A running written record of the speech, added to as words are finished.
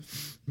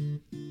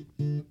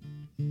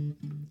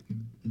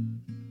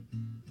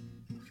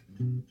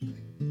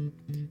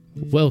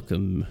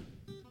Welcome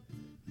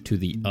to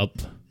the Up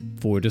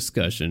for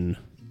Discussion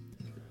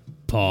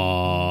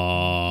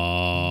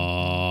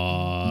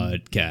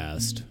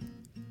podcast.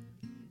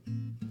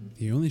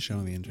 The only show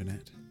on the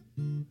internet.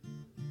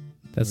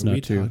 That's where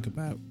not true. We talk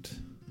about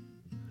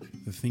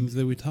the things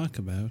that we talk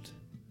about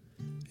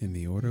in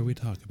the order we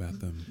talk about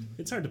them.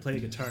 It's hard to play a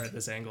guitar at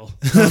this angle.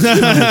 I'm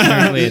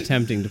currently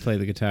attempting to play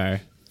the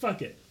guitar.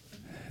 Fuck it.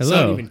 Hello.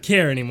 I don't even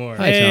care anymore.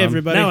 Hi, Hey, Tom.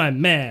 everybody. Now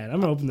I'm mad. I'm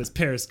gonna open this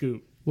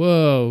Periscope.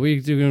 Whoa,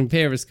 we're doing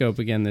Periscope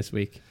again this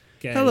week.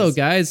 Guys. Hello,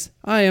 guys.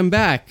 I am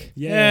back.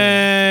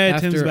 Yeah. Hey,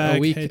 Tim's After back. a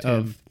week Hey, Tim.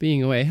 of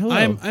being away. Hello.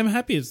 I'm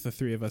happy it's the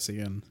three of us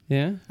again.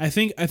 Yeah? I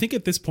think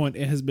at this point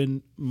it has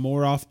been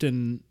more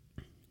often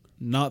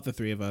not the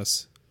three of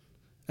us.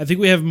 I think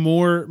we have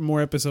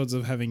more episodes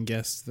of having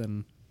guests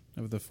than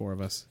of the four of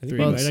us. I think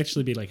Well, it might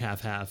actually be like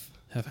half-half.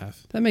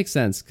 Half. That makes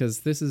sense, because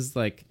this is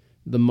like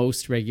the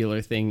most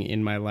regular thing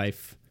in my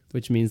life,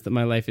 which means that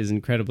my life is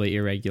incredibly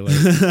irregular.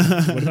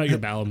 What about your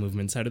bowel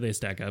movements? How do they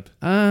stack up?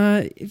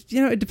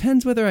 It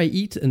depends whether I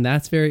eat, and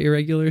that's very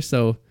irregular.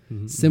 So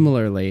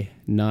similarly,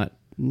 not,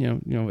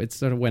 it's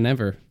sort of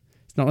whenever.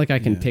 It's not like I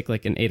can Yeah. pick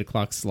like an 8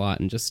 o'clock slot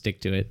and just stick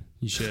to it.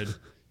 You should.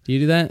 Do you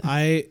do that?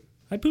 I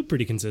poop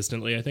pretty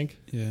consistently, I think.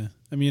 yeah.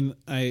 I mean,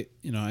 I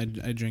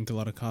drink a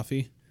lot of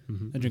coffee.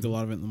 I drink a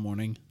lot of it in the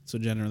morning. So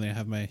generally I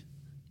have my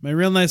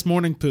real nice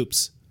morning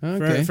poops.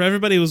 Okay. For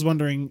everybody who was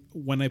wondering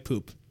when I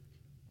poop.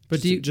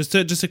 But do you, Just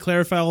to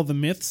clarify all the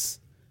myths,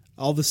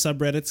 all the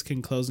subreddits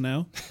can close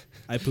now.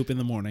 I poop in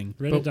the morning.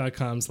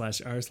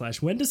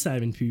 Reddit.com/r/when does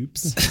Simon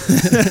poops?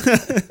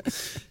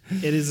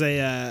 It is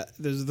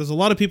there's a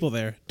lot of people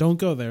there. Don't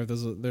go there.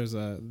 There's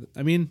a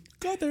I mean,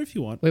 go out there if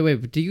you want. wait,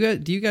 but do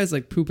you guys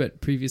like poop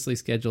at previously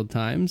scheduled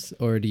times,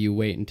 or do you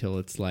wait until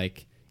it's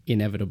like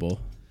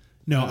inevitable?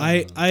 No,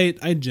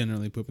 I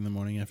generally poop in the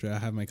morning after I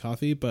have my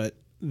coffee, but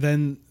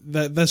then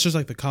that's just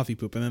like the coffee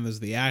poop, and then there's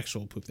the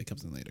actual poop that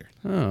comes in later.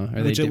 Oh,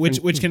 are they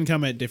Which can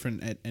come at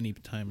any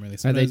time really. Are they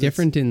Sometimes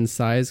different in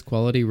size,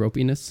 quality,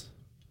 ropiness?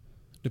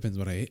 Depends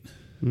what I ate.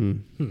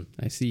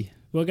 I see.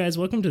 Well, guys,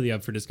 welcome to the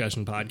Up for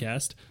Discussion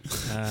podcast.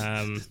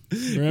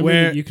 Remember,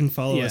 Where- you can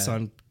follow yeah. us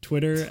on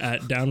Twitter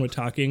at Down With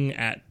Talking,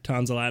 at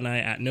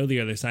Tonzalatinai, at Know The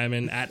Other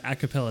Simon, at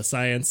Acapella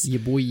Science. Yeah,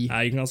 boy. You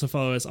can also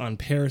follow us on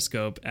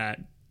Periscope at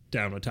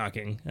Down With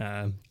Talking.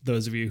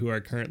 Those of you who are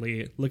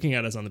currently looking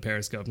at us on the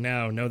Periscope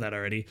now know that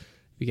already.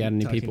 We got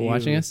any Talking people to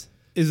watching you. us?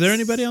 Is there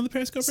anybody on the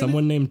Periscope?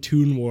 Someone named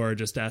Toon War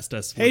just asked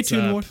us, Hey, what's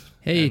Toon up? War.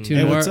 Hey, And- Toon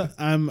Hey, War. what's up?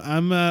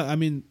 I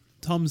mean,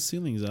 Tom's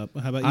ceiling's up.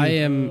 How about you? I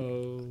am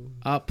Oh.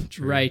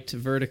 upright,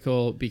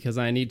 vertical, because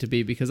I need to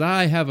be, because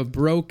I have a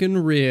broken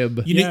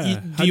rib. You Yeah. do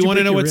How'd you you want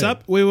to break know your what's rib?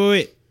 up?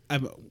 Wait.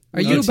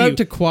 Are you about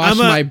to quash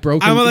my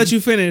broken? I'm gonna let you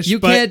finish. You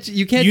but can't.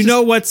 You can't. You just,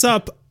 know what's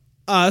up?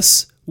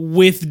 Us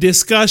with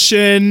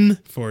discussion.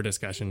 For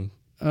discussion.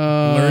 Oh,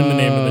 Learn the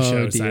name of the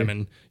show, dear.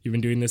 Simon. You've been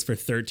doing this for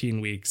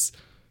 13 weeks.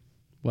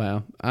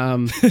 Wow.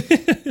 So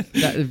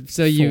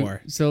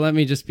let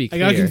me just be I clear.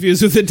 got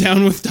confused with the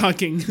Down With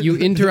Talking. You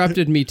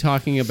interrupted me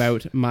talking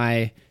about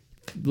my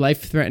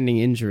life-threatening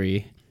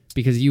injury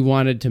because you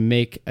wanted to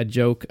make a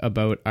joke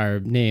about our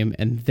name,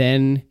 and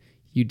then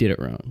you did it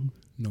wrong.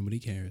 Nobody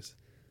cares.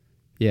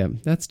 Yeah,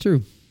 that's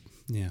true.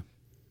 Yeah.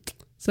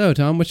 So,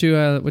 Tom, what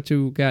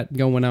you got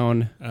going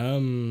on?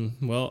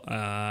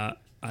 Are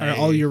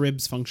all your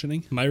ribs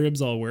functioning? My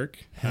ribs all work.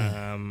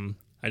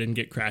 I didn't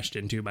get crashed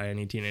into by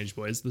any teenage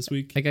boys this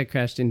week. I got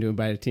crashed into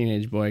by a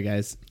teenage boy,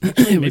 guys. It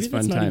Maybe was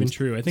that's fun not even times.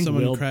 true. I think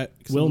Someone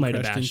Will might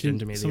have crashed bashed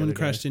into me the Someone other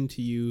crashed day.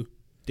 into you,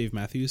 Dave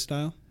Matthews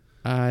style.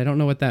 I don't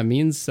know what that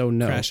means, so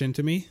no. Crash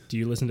into me. Do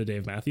you listen to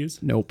Dave Matthews?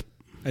 Nope.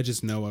 I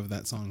just know of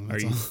that song. Are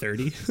That's you all.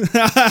 30?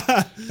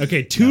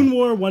 Okay, Toon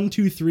War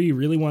 123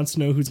 really wants to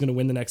know who's going to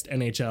win the next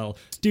NHL.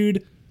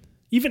 Dude,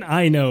 even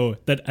I know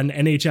that an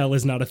NHL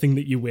is not a thing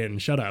that you win.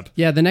 Shut up.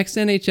 Yeah, the next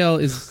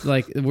NHL is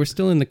like, we're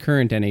still in the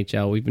current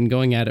NHL. We've been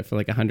going at it for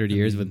like 100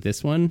 years with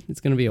this one. It's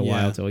going to be a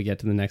while till we get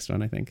to the next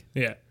one, I think.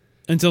 Yeah.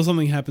 Until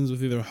something happens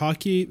with either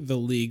hockey, the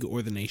league,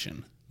 or the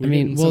nation. We're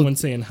getting someone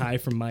saying hi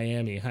from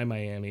Miami. Hi,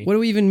 Miami. What do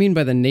we even mean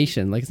by the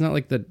nation? Like, it's not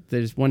like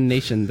there's one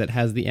nation that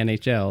has the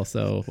NHL,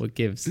 so what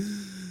gives?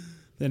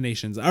 The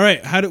nations. All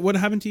right. What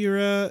happened to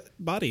your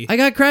body? I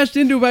got crashed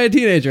into by a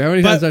teenager. How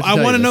many times do But I have to I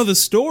tell want to you know this?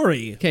 the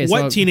story. Okay, so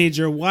what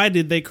teenager? Why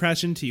did they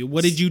crash into you?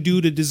 What did you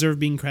do to deserve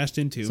being crashed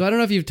into? So I don't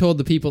know if you've told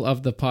the people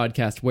of the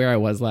podcast where I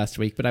was last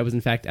week, but I was in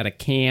fact at a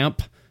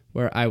camp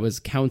where I was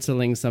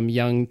counseling some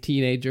young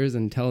teenagers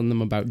and telling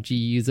them about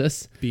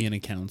Jesus. Being a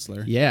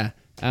counselor. Yeah.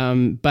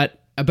 But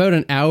about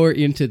an hour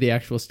into the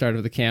actual start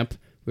of the camp,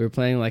 we were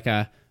playing like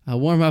a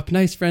warm-up,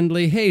 nice,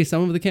 friendly, hey,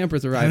 some of the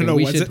campers arriving. I don't know.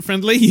 We Was should- it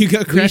friendly? You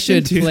got we crashed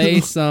should into.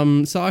 play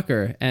some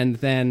soccer, and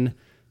then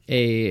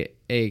a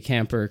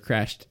camper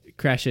crashed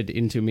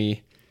into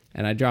me,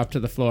 and I dropped to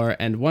the floor,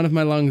 and one of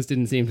my lungs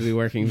didn't seem to be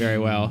working very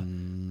well.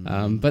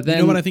 But then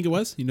You know what I think it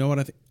was? You know what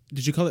I think?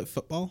 Did you call it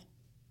football?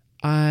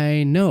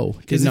 I know.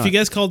 Because if you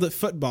guys called it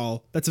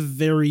football, that's a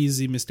very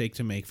easy mistake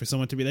to make for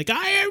someone to be like,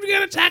 I am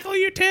going to tackle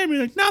you, Tim.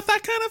 You're like, not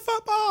that kind of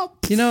football.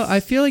 You know, I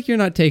feel like you're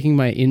not taking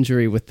my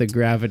injury with the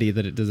gravity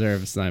that it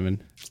deserves,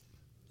 Simon.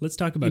 Let's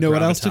talk about You know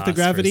what else took the gravitas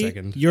for a gravity?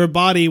 second. Your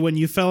body when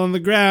you fell on the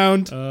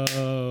ground.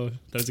 Oh,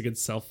 that was a good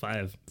self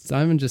 5.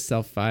 Simon just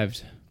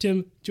self-fived.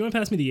 Tim, do you want to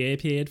pass me the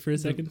iPad for a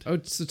second? Oh,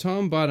 so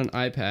Tom bought an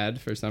iPad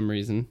for some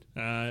reason.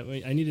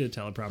 I needed a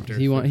teleprompter.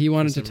 He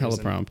wanted for to some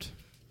reason. teleprompt.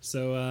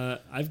 So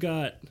I've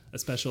got a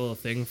special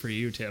thing for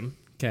you, Tim,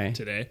 Okay.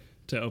 today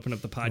to open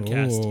up the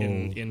podcast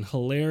in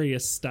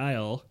hilarious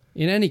style.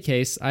 In any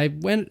case, I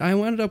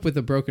wound up with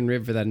a broken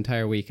rib for that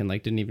entire week and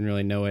like didn't even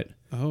really know it.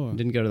 Oh.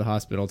 Didn't go to the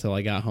hospital till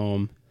I got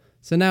home.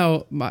 So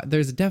now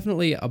there's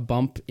definitely a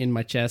bump in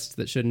my chest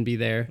that shouldn't be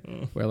there,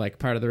 where like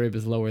part of the rib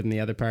is lower than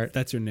the other part.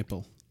 That's your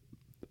nipple.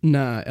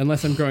 Nah,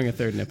 unless I'm growing a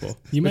third nipple.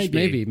 You might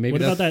maybe.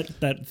 What about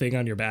that thing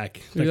on your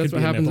back? Maybe That that's could what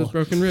be a happens nipple.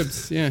 with broken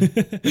ribs. Yeah,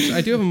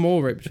 I do have a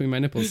mole right between my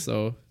nipples,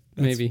 so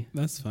maybe.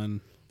 That's fun.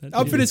 That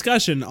Up for is-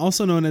 discussion,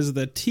 also known as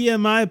the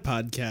TMI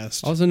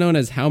podcast. Also known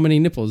as how many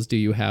nipples do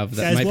you have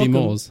that Guys, might welcome, be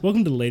moles?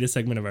 Welcome to the latest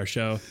segment of our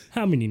show.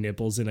 How many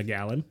nipples in a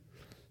gallon?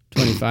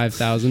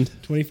 25,000.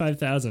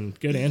 25,000.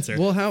 Good answer.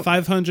 Well, how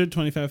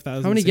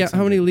 525,000.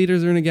 how many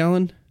liters are in a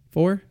gallon?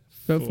 4?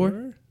 About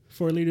 4?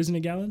 4 liters in a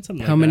gallon?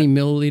 Something How like many that.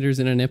 milliliters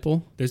in a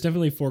nipple? There's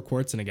definitely 4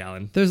 quarts in a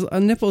gallon. There's a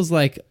nipple's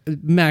like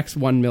max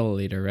 1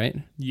 milliliter, right?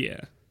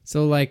 Yeah.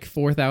 So like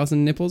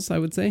 4,000 nipples, I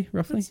would say,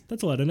 roughly.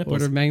 That's a lot of nipples.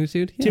 Order of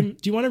magnitude. Yeah. Tim,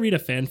 do you want to read a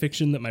fan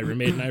fiction that my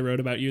roommate and I wrote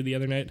about you the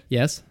other night?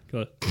 Yes.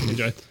 Go,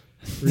 enjoy.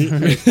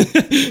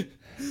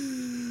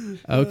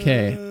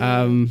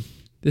 Okay.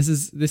 This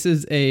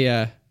is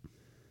a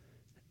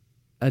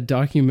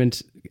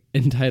document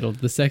entitled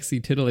 "The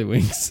Sexy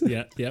Tiddlywinks."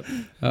 Yep.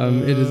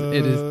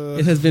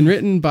 It has been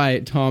written by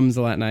Tom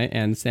Zalatni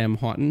and Sam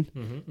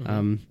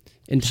Houghton.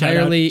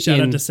 Entirely Shout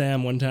in out to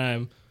Sam one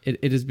time.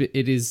 it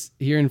is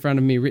here in front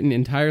of me, written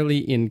entirely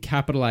in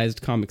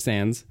capitalized Comic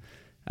Sans,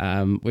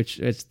 which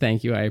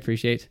thank you, I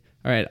appreciate.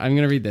 All right, I'm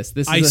gonna read this.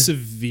 I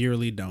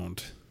severely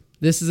don't.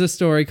 This is a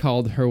story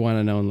called Her One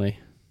and Only.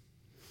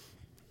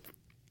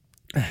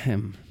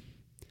 Ahem.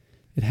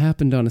 It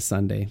happened on a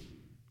Sunday.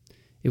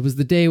 It was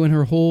the day when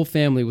her whole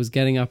family was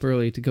getting up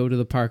early to go to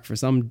the park for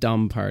some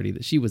dumb party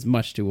that she was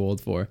much too old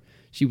for.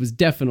 She was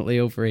definitely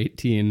over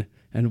 18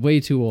 and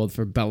way too old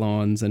for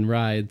ballons and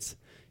rides.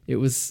 It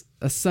was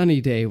a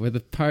sunny day where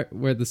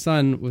the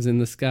sun was in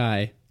the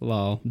sky,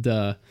 lol,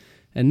 duh,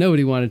 and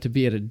nobody wanted to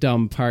be at a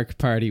dumb park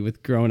party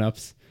with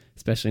grown-ups,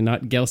 especially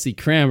not Gelsey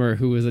Kramer,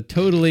 who was a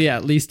totally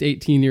at least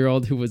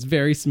 18-year-old who was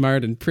very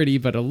smart and pretty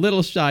but a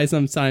little shy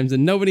sometimes,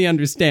 and nobody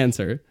understands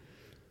her.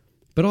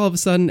 But all of a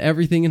sudden,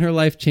 everything in her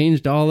life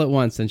changed all at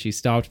once, and she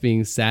stopped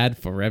being sad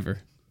forever.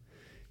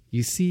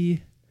 You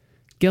see,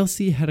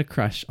 Gelsey had a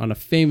crush on a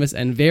famous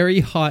and very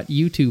hot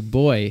YouTube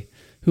boy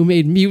who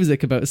made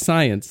music about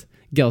science.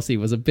 Gelsey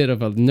was a bit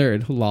of a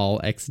nerd, lol,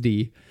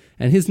 XD.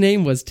 And his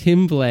name was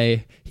Tim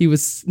Blay. He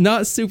was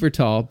not super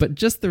tall, but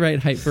just the right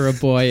height for a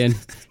boy, and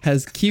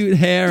has cute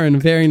hair and a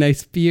very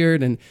nice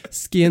beard and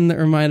skin that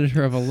reminded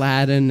her of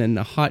Aladdin and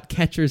a hot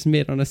catcher's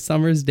mitt on a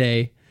summer's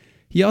day.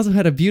 He also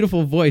had a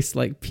beautiful voice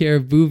like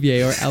Pierre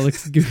Bouvier or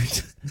Alex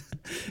Goot,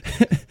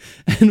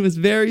 and was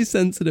very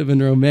sensitive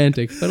and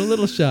romantic, but a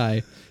little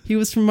shy. He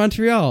was from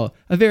Montreal,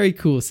 a very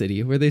cool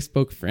city where they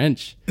spoke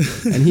French,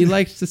 and he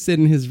liked to sit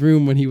in his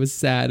room when he was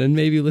sad and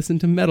maybe listen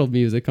to metal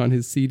music on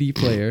his CD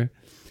player.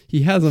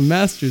 He has a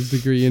master's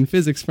degree in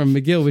physics from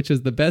McGill, which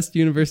is the best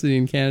university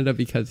in Canada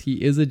because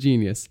he is a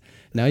genius.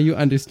 Now you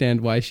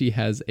understand why she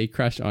has a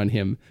crush on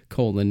him,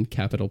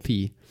 capital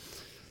P.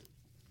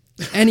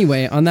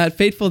 Anyway, on that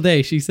fateful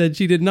day, she said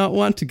she did not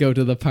want to go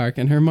to the park,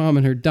 and her mom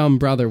and her dumb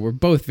brother were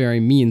both very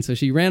mean, so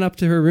she ran up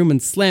to her room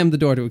and slammed the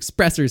door to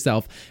express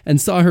herself, and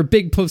saw her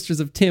big posters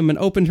of Tim, and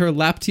opened her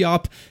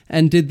laptop,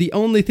 and did the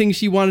only thing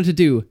she wanted to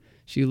do.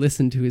 She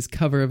listened to his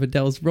cover of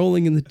Adele's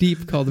Rolling in the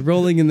Deep called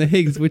Rolling in the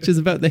Higgs, which is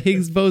about the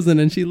Higgs boson,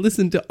 and she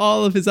listened to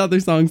all of his other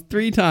songs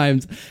 3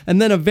 times,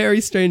 and then a very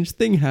strange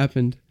thing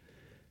happened.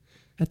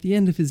 At the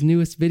end of his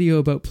newest video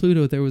about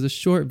Pluto, there was a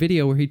short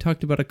video where he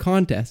talked about a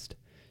contest.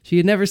 She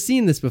had never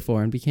seen this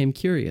before and became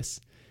curious.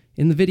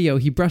 In the video,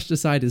 he brushed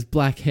aside his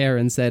black hair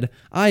and said,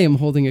 "I am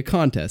holding a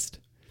contest.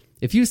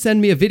 If you send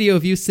me a video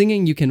of you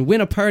singing, you can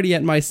win a party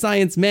at my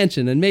science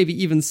mansion and maybe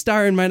even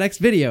star in my next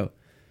video."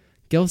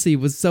 Gelsey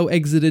was so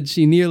excited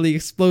she nearly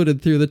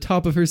exploded through the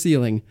top of her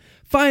ceiling.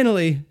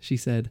 "Finally," she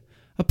said,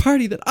 "a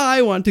party that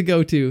I want to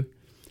go to."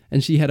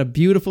 And she had a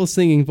beautiful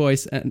singing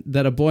voice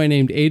that a boy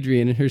named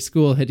Adrian in her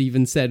school had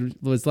even said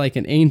was like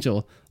an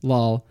angel,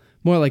 lol.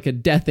 More like a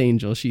death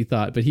angel, she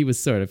thought, but he was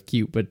sort of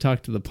cute, but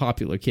talked to the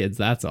popular kids,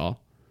 that's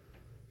all.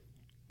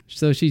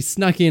 So she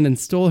snuck in and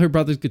stole her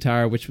brother's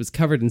guitar, which was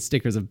covered in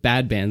stickers of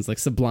bad bands like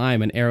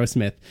Sublime and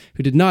Aerosmith,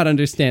 who did not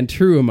understand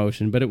true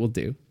emotion, but it will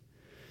do.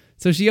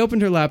 So she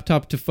opened her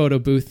laptop to Photo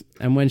Booth,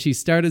 and when she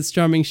started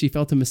strumming, she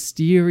felt a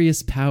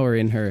mysterious power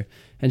in her,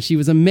 and she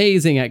was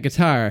amazing at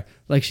guitar,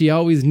 like she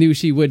always knew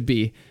she would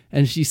be,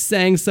 and she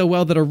sang so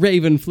well that a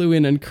raven flew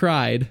in and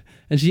cried.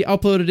 And she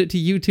uploaded it to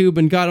YouTube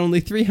and got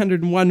only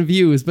 301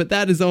 views, but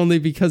that is only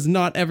because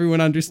not everyone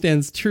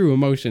understands true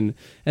emotion.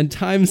 And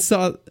Time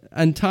saw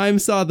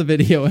the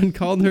video and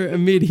called her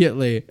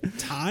immediately.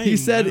 He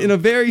said in a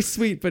very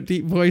sweet but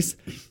deep voice,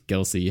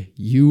 "Kelsey,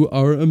 you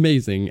are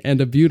amazing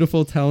and a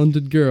beautiful,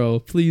 talented girl.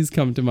 Please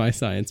come to my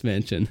science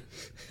mansion."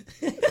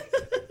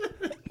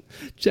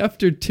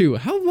 Chapter 2.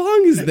 How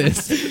long is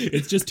this?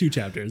 It's just 2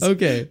 chapters.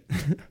 Okay.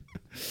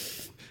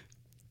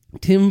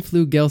 Tim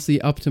flew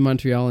Kelsey up to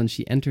Montreal and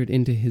she entered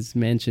into his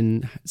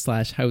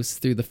mansion/house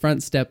through the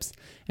front steps,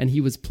 and he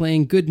was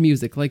playing good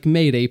music like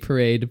Mayday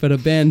Parade, but a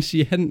band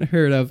she hadn't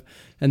heard of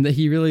and that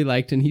he really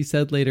liked, and he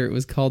said later it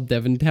was called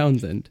Devin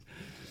Townsend.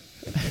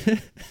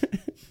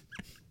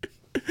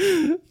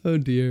 Oh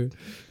dear.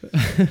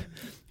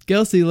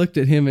 Kelsey looked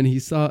at him and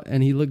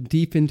he looked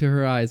deep into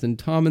her eyes, and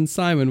Tom and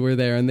Simon were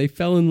there and they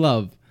fell in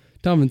love.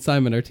 Tom and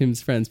Simon are Tim's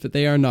friends, but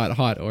they are not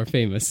hot or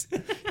famous.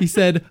 He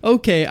said,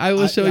 "Okay, I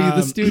will show you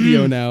the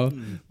studio now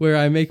where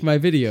I make my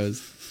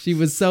videos." She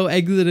was so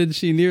exited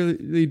she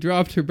nearly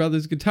dropped her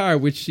brother's guitar,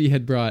 which she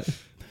had brought.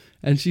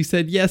 And she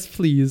said, "Yes,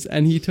 please."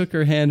 And he took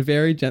her hand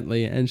very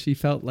gently, and she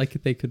felt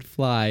like they could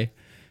fly.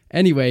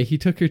 Anyway, he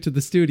took her to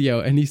the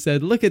studio and he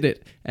said, "Look at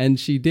it." And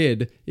she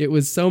did. It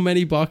was so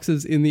many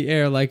boxes in the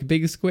air like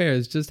big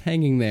squares just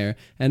hanging there,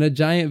 and a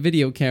giant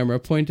video camera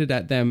pointed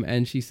at them,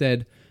 and she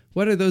said,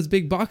 "What are those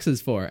big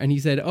boxes for?" And he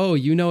said, "Oh,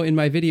 you know in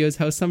my videos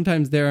how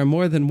sometimes there are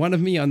more than one of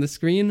me on the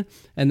screen?"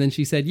 And then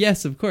she said,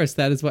 "Yes, of course,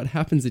 that is what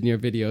happens in your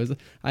videos.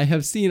 I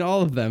have seen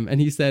all of them." And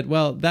he said,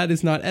 "Well, that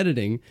is not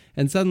editing."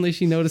 And suddenly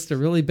she noticed a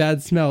really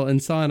bad smell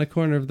and saw in a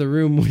corner of the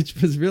room, which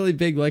was really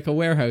big like a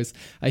warehouse,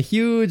 a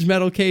huge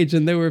metal cage,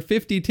 and there were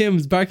 50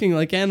 Tims barking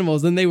like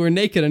animals, and they were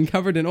naked and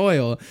covered in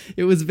oil.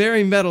 It was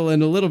very metal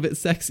and a little bit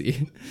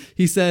sexy.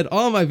 He said,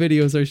 "All my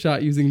videos are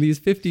shot using these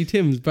 50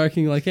 Tims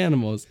barking like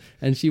animals."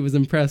 And she was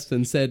impressed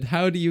and said,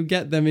 "How do you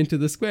get them into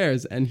the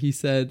squares?" And he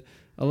said,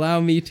 "Allow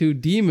me to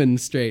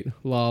demonstrate,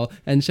 lol,"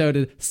 and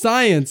shouted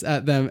 "science"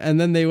 at them. And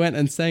then they went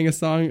and sang a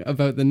song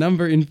about the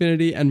number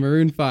infinity and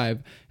Maroon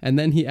 5. And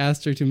then he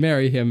asked her to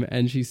marry him,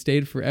 and she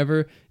stayed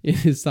forever in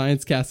his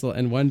science castle,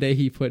 and one day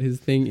he put his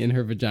thing in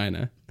her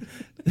vagina.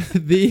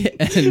 The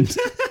end.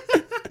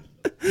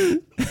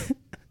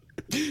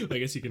 I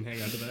guess you can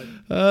hang on to that.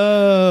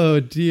 Oh,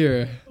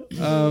 dear.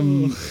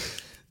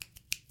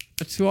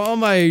 To all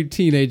my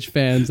teenage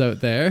fans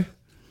out there,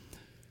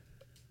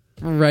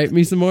 write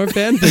me some more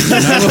fan fiction.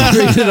 I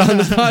will read it on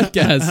the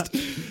podcast.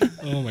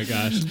 Oh my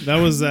gosh. That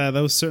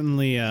was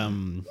certainly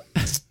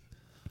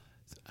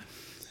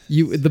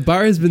The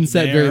bar has been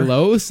set very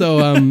low, so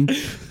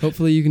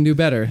hopefully you can do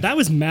better. That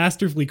was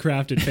masterfully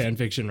crafted fan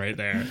fiction right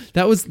there.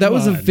 That was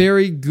a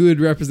very good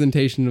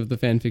representation of the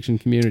fan fiction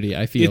community,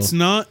 I feel. it's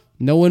not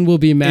No one will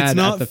be mad it's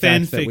not at the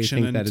fan fact that we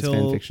fiction think that is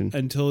fan fiction.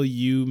 until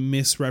you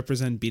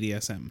misrepresent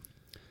BDSM.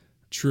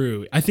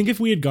 True. I think if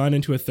we had gone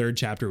into a 3rd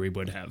chapter, we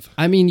would have.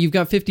 I mean, you've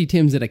got 50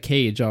 Tims in a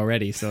cage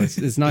already, so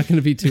it's not going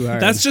to be too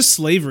hard. That's just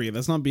slavery.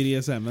 That's not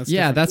BDSM. That's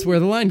different. that's where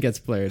the line gets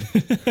blurred.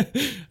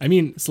 I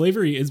mean,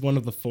 slavery is one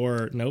of the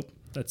 4... Nope,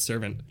 that's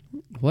servant.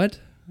 What?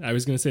 I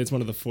was going to say it's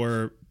one of the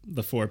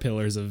four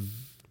pillars of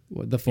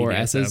The 4 BDSM.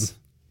 S's?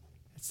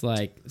 It's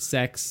like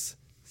sex,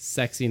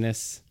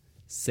 sexiness,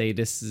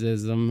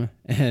 sadism,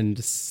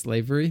 and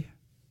slavery.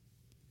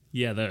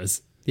 Yeah,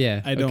 those.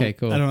 Yeah. I don't. Okay.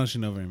 Cool. I don't actually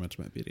know very much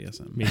about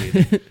BDSM. Me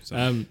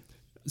neither.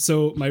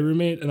 So my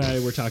roommate and I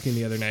were talking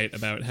the other night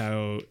about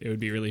how it would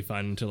be really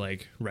fun to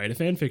like write a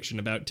fan fiction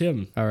about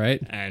Tim. All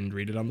right. And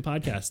read it on the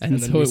podcast. And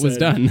then so we it was said-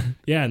 done.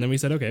 Yeah, and then we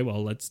said, okay,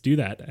 well, let's do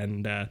that.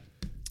 And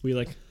we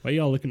like, why are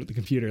you all looking at the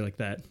computer like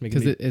that? Making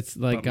Because me it's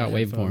like bump got my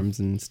headphone. waveforms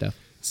and stuff.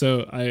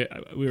 So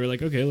we were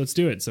like, okay, let's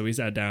do it. So we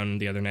sat down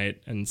the other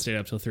night and stayed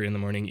up till 3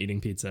 a.m.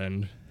 eating pizza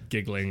and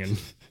giggling and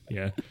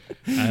yeah.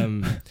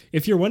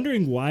 If you're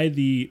wondering why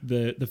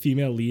the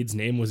female lead's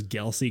name was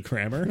Kelsey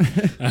Kramer,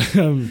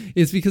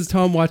 It's because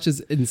Tom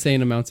watches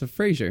insane amounts of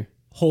Frasier.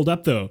 hold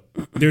up though,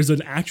 there's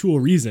an actual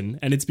reason,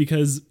 and it's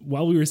because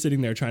while we were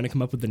sitting there trying to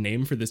come up with the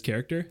name for this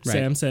character, Right.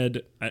 Sam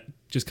said,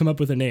 just come up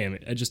with a name,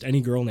 just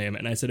any girl name.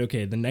 And I said,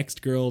 okay, the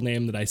next girl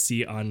name that I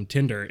see on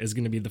Tinder is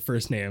going to be the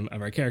first name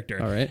of our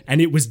character. All right.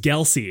 And it was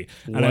Kelsey.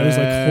 And I was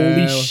like,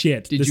 holy Wow.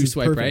 shit. Did this you is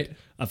swipe perfect. right?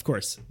 Of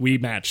course. We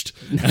matched.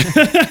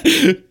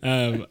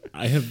 I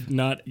have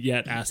not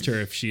yet asked her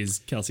if she's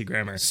Kelsey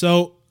Grammer.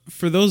 So,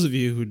 for those of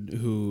you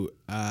who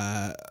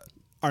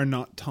are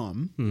not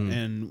Tom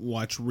and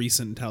watch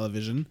recent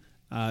television,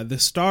 the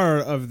star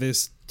of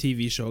this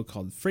TV show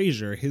called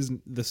Frasier,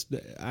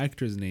 the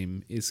actor's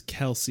name is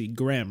Kelsey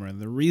Grammer, and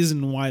the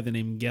reason why the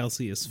name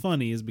Kelsey is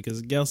funny is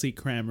because Kelsey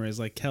Grammer is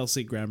like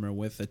Kelsey Grammer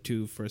with the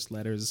 2 first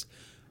letters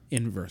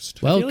inversed.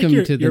 I feel like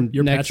Welcome to the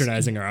you're next.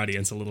 patronizing our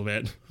audience a little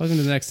bit. Welcome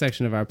to the next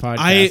section of our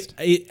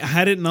podcast.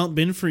 Had it not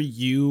been for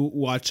you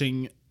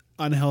watching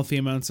unhealthy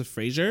amounts of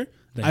Frasier,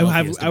 The I would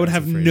healthiest have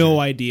amounts of no Frasier.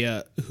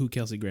 idea who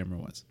Kelsey Grammer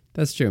was.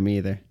 That's true. Me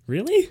either.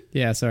 Really?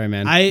 Yeah. Sorry,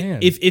 man. Man.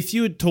 If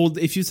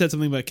you said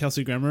something about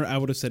Kelsey Grammer, I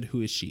would have said,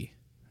 who is she?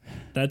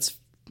 That's,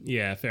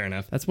 yeah, fair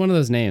enough. That's one of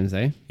those names,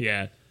 eh?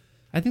 Yeah.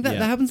 I think that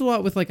happens a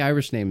lot with like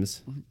Irish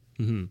names.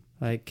 Mm-hmm.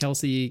 Like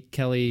Kelsey,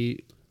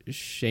 Kelly,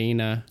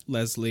 Shayna.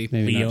 Leslie,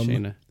 Maybe not Liam.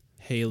 Shayna.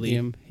 Haley,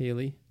 Liam,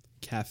 Haley.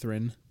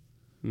 Catherine,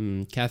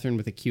 Catherine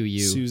with a QU.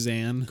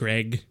 Suzanne.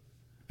 Greg,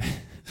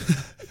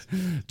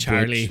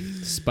 Charlie,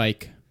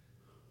 Spike.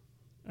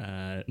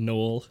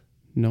 Noel.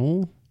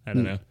 Noel? I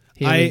don't know.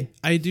 Haley.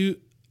 I do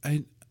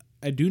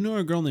know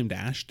a girl named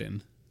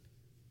Ashton.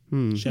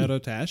 Shout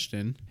out to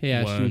Ashton. Hey,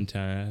 Ashton. One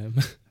time.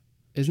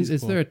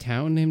 Is there a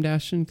town named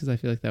Ashton? Because I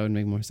feel like that would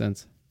make more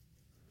sense.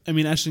 I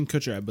mean, Ashton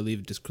Kutcher, I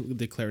believe,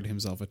 declared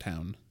himself a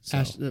town.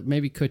 So.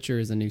 Maybe Kutcher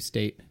is a new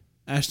state.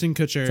 Ashton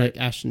Kutcher. It's like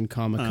Ashton,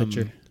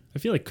 Kutcher. I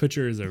feel like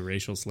Kutcher is a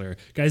racial slur.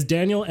 Guys,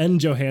 Daniel N.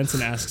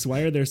 Johansson asks, why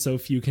are there so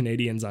few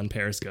Canadians on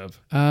Periscope?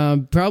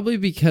 Probably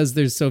because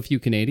there's so few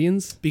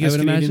Canadians. Because I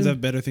would Canadians imagine.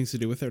 have better things to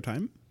do with their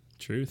time.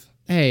 Truth.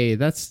 Hey,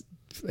 that's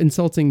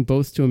insulting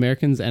both to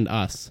Americans and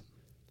us.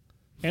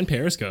 And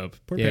Periscope.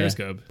 Poor Yeah.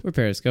 Periscope. Or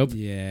Periscope.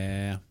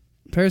 Yeah.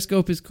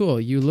 Periscope is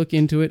cool. You look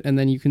into it and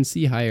then you can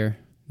see higher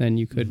than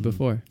you could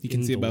before. You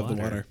can In see the above the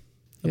water. water.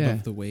 Yeah.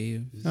 Above the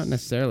waves. Not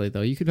necessarily,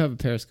 though. You could have a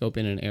periscope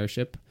in an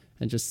airship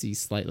and just see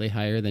slightly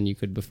higher than you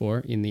could before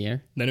in the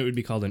air. Then it would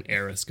be called an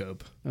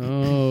aeroscope.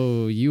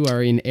 Oh, you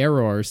are in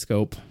error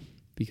scope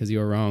because you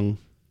are wrong.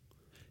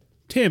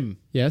 Tim,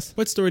 Yes?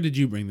 what story did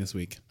you bring this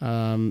week?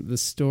 The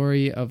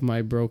story of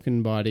my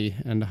broken body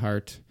and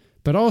heart,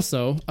 but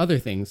also other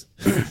things.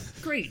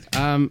 Great.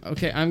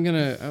 Okay,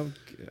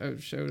 I'll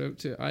shout out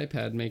to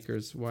iPad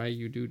makers why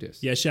you do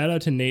this. Yeah, shout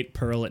out to Nate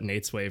Pearl at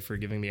Nate's Way for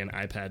giving me an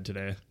iPad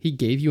today. He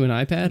gave you an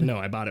iPad? No,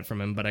 I bought it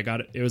from him, but I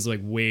got it. It was like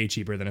way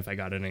cheaper than if I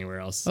got it anywhere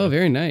else. Oh,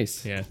 very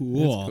nice. Yeah.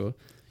 Cool. That's cool.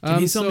 Can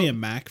he sell so- me a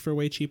Mac for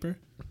way cheaper?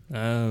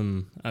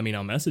 I mean,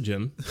 I'll message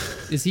him.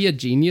 Is he a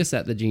genius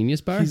at the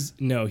Genius Bar?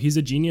 He's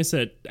a genius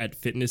at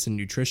fitness and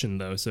nutrition,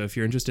 though. So if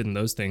you're interested in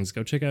those things,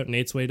 go check out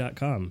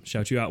natesway.com.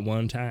 Shout you out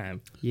one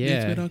time.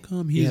 Yeah.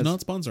 Natesway.com. He He's has- not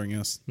sponsoring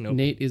us. Nope.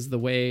 Nate is the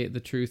way, the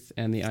truth,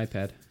 and the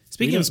iPad.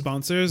 Speaking We of don't-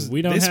 sponsors,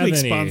 we don't this have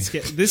week's any.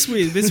 this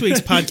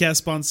week's podcast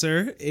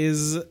sponsor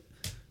is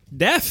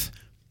Death.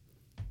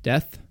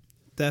 Death.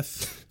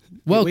 Death.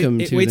 Welcome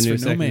It to the waits new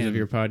for no segment man. of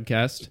your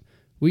podcast.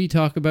 We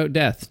talk about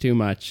death too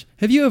much.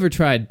 Have you ever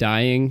tried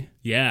dying?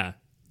 Yeah.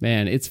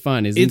 Man, it's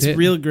fun, isn't It's it?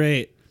 real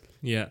great.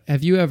 Yeah.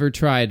 Have you ever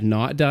tried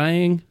not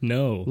dying?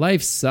 No.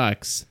 Life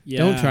sucks. Yeah.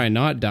 Don't try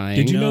not dying.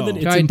 Did you know No. that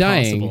it's Try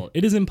impossible? dying.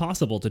 It is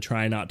impossible to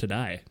try not to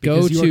die Go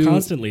because you to- are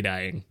constantly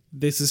dying.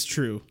 This is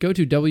true. Go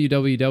to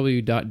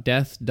www.death.com,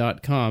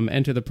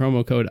 enter the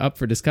promo code up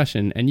for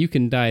discussion, and you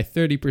can die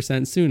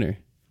 30% sooner.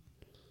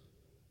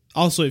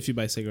 Also, if you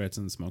buy cigarettes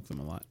and smoke them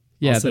a lot.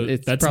 Yeah, Also,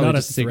 it's that's probably not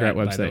just a cigarette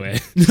threat,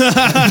 website. by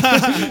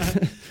the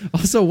way.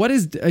 Also, what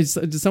is...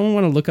 Does someone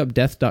want to look up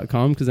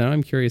death.com? Because now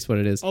I'm curious what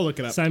it is. I'll look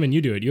it up. Simon, you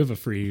do it. You have a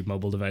free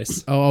mobile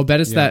device. Oh, I'll bet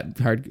it's Yeah.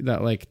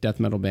 that like death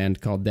metal band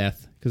called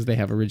Death, because they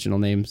have original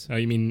names. Oh,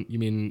 you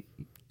mean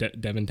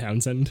Devin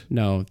Townsend?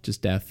 No,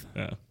 just Death.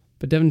 Oh.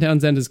 But Devin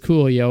Townsend is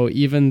cool, yo.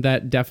 Even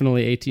that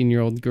definitely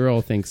 18-year-old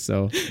girl thinks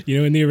so. You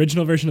know, in the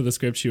original version of the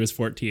script, she was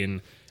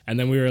 14. And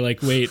then we were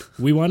like, wait,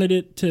 we wanted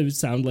it to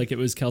sound like it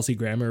was Kelsey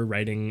Grammer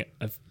writing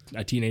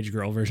a teenage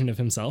girl version of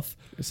himself.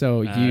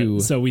 So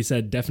So we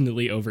said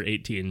definitely over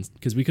 18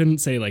 because we couldn't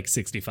say like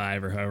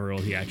 65 or however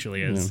old he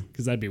actually is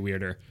because that'd be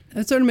weirder.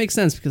 That sort of makes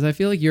sense, because I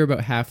feel like you're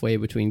about halfway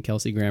between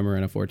Kelsey Grammer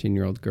and a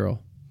 14-year-old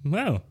girl.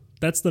 Wow.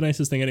 That's the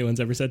nicest thing anyone's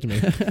ever said to me.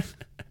 Do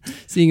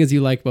Seeing as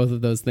you like both of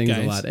those things a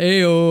Guys. lot.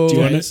 Ayo! you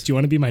Guys.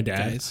 want to be my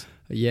dad? Guys,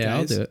 Yeah, I'll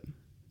Guys. do it.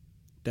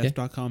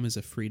 Death.com is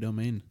a free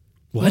domain.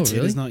 What? It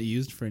really? is not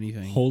used for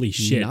anything. Holy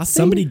shit. Nothing?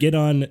 Somebody get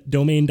on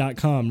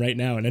domain.com right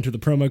now and enter the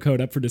promo code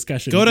up for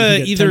discussion. Go You to can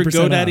get either 10% off.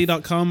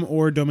 GoDaddy.com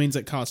or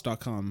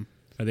domains@cost.com.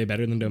 Are they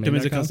better than domain.com?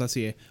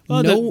 Domains@cost.ca.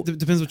 Well, No.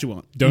 depends what you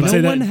want. Don't No say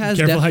that. one has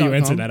Careful how you death.com.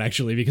 answer that,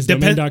 actually, because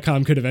Depend-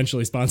 domain.com could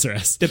eventually sponsor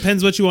us.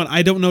 Depends what you want.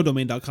 I don't know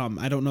domain.com.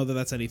 I don't know that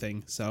that's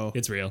anything. So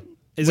It's real.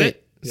 is Wait,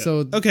 it? Yeah.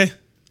 so Okay.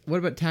 what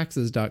about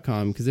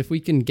taxes.com? Because if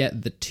we can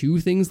get the two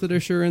things that are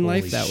sure in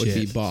life, Holy that would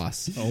be shit.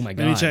 boss. Oh my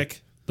god. Let me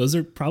check. Those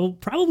are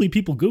probably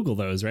people Google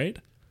those, right?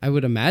 I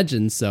would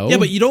imagine so. Yeah,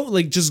 but you don't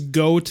like just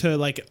go to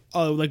like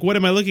what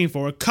am I looking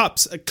for?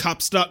 Cups.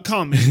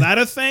 Cups.com. Is that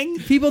a thing?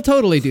 people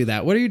totally do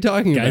that. What are you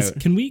talking Guys,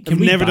 about? can we I've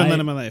we never done buy- that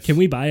in my life. Can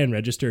we buy and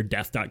register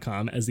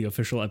death.com as the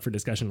official up for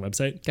discussion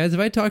website? Guys, have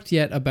I talked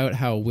yet about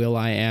how Will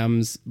I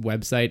Am's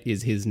website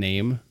is his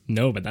name?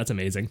 No, but that's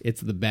amazing.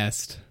 It's the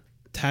best.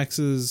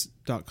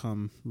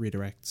 Taxes.com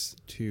redirects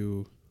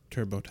to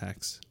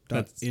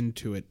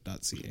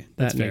TurboTax.intuit.ca.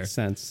 That fair. makes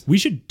sense. We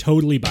should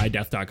totally buy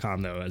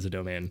death.com though as a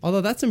domain.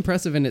 Although that's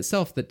impressive in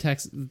itself. That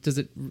tax does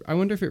it. I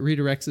wonder if it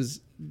redirects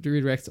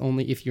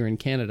only if you're in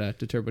Canada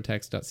to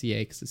TurboTax.ca,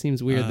 because it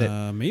seems weird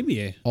that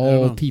Maybe. I don't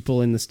all know.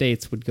 people in the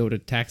States would go to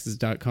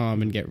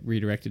taxes.com and get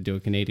redirected to a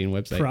Canadian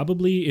website.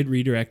 Probably it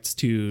redirects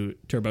to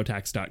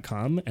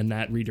turbotax.com and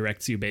that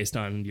redirects you based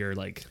on your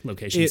like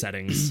location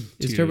settings.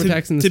 Is to-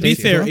 TurboTax in the To be States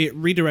as fair, well? it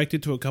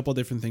redirected to a couple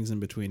different things in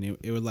between.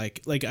 It would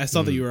like I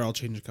saw the URL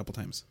change a couple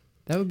times.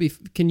 That would be.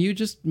 Can you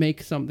just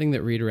make something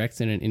that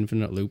redirects in an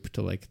infinite loop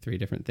to like 3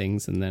 different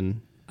things and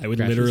then? I would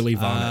crashes? literally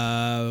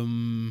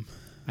vomit.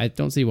 I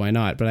don't see why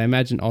not, but I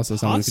imagine also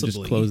someone could just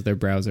Possibly. close their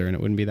browser and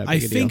it wouldn't be that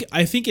big a deal.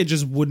 I think it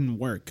just wouldn't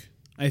work.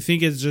 I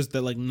think it's just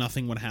that like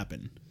nothing would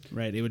happen,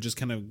 right? It would just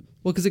kind of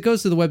Well, because it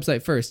goes to the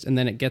website first, and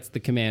then it gets the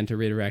command to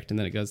redirect, and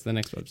then it goes to the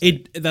next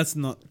website. That's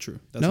not true.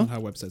 That's No? not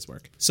how websites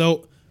work.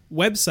 So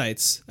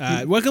websites.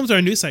 Welcome to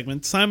our new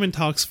segment. Simon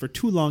talks for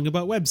too long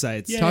about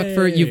websites. Yeah. Talk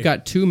for Yay. you've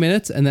got 2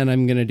 minutes, and then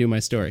I'm going to do my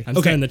story. I'm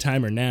starting the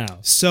timer now.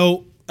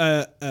 So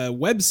a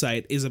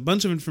website is a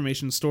bunch of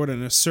information stored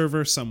on a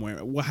server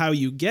somewhere. How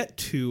you get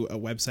to a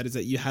website is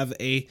that you have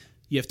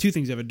two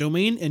things. You have a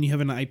domain and you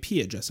have an IP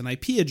address. An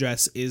IP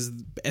address is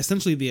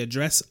essentially the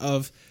address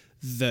of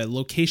the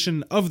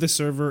location of the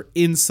server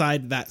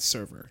inside that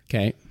server.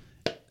 Okay.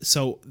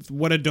 So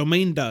what a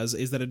domain does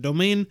is that a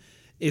domain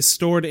is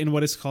stored in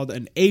what is called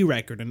an A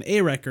record. An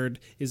A record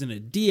is in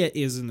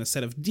a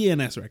set of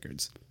DNS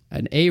records.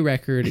 An A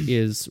record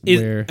is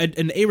where...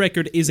 An A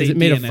record is Is a it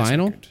made of DNS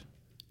vinyl? record.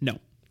 No,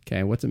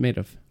 Okay, what's it made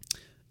of?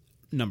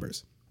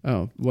 numbers,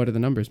 Oh, what are the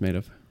numbers made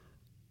of?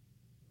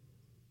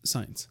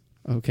 science.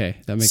 Okay,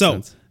 that makes So,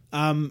 sense.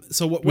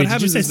 So what Wait, did you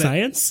happens say is that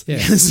science? Yeah.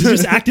 You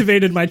just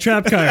activated my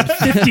trap card.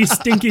 50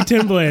 stinky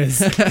Timboys.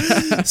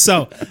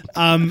 so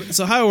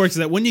how it works is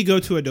that when you go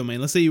to a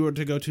domain, let's say you were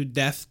to go to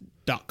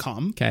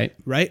death.com, Okay.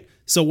 right?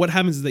 So what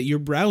happens is that your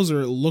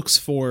browser looks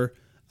for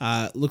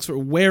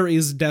where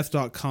is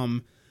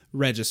death.com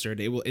registered.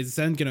 It's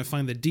then going to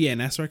find the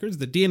DNS records.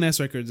 The DNS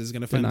records is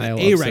going to find Denial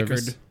the A of record.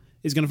 service.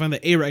 Is going to find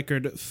the A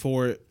record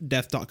for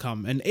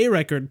death.com. An A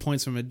record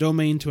points from a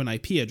domain to an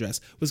IP address.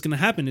 What's going to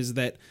happen is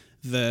that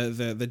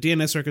the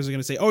DNS records are going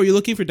to say, "Oh, you're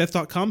looking for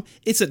death.com?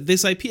 It's at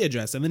this IP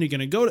address." And then you're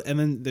going to go to, and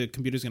then the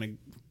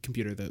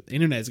the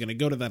internet is going to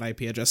go to that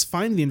IP address,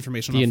 find the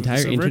information. The off entire of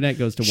the server, internet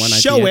goes to one IP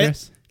show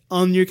address? it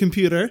on your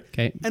computer,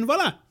 Okay. and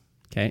voila.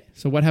 Okay.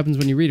 So what happens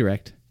when you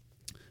redirect?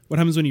 What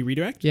happens when you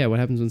redirect? Yeah, what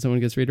happens when someone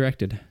gets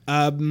redirected?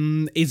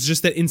 It's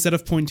just that instead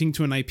of pointing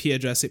to an IP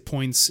address, it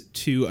points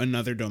to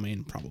another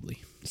domain,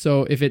 probably.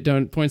 So if it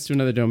points to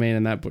another domain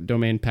and that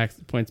domain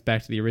points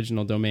back to the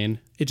original domain,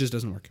 It just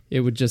doesn't work.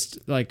 it would just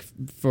like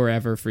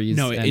forever freeze.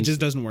 No, it and- just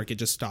doesn't work. It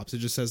just stops. It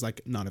just says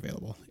like not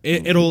available.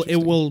 It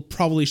will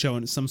probably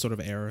show some sort of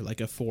error,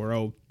 like a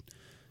 40,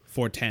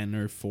 410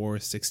 or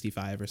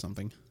 465 or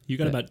something. You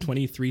got about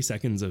 23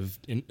 seconds of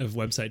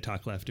website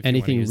talk left. If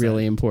anything you want to use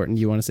really important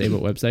you want to say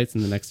about websites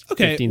in the next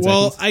Okay, 15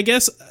 well, seconds? I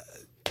guess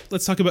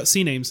let's talk about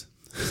CNAMEs.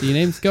 See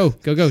names? Go.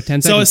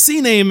 10 So a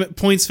seconds. CNAME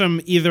points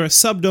from either a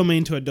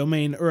subdomain to a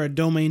domain or a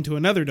domain to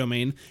another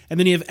domain, and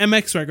then you have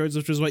MX records,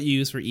 which is what you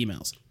use for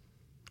emails.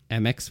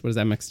 MX? What does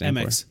MX stand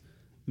MX,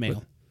 mail.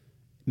 for?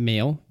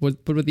 Mail? What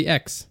with the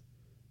X?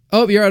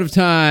 Oh, you're out of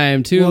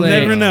time. Too We'll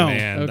late. never know. Oh,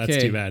 man, that's Okay,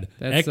 too bad.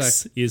 that X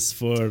sucks. is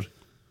for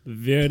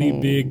very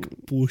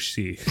big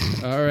pussy.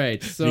 All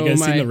right. Have So you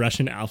guys seen the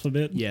Russian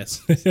alphabet?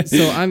 Yes.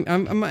 so I'm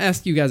gonna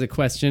ask you guys a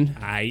question.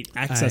 I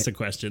access a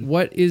question.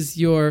 What is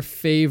your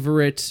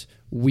favorite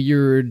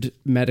weird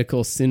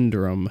medical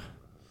syndrome?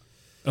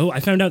 Oh, I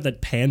found out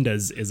that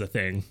pandas is a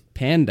thing.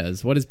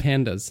 Pandas. What is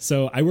pandas?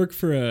 So I work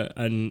for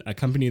a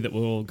company that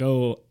will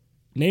go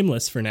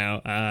nameless for now.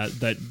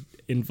 That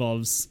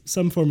involves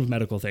some form of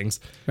medical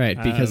things.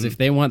 Right, because if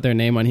they want their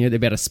name on here, they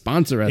better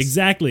sponsor us.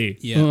 Exactly.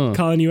 Yeah.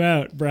 Calling you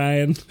out,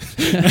 Brian. So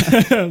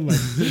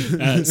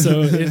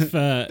if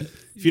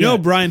If you know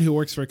Brian who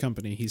works for a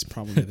company, he's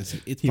probably it's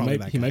he probably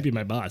might that he guy. might be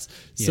my boss.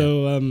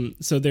 Yeah.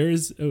 So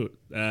there's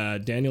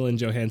Daniel and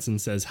Johansson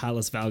says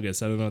Halus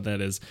Valgus. I don't know what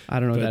that is. I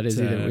don't know what But, that is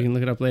either. We can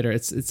look it up later.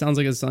 It sounds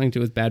like it's something to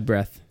do with bad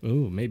breath.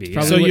 Oh, maybe. Yeah.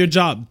 probably So what- your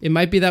job, It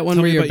might be that one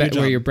Tell where me your about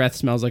your where job. your breath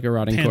smells like a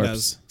rotting corpse.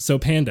 pandas. So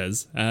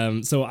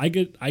pandas. So I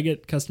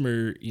get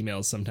customer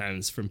emails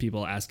sometimes from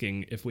people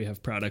asking if we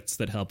have products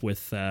that help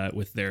with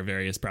their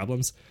various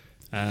problems.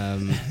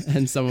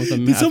 And some of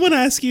them Did have, someone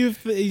ask you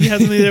if you had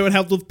something that would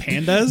help with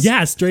pandas?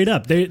 Yeah, straight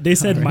up. They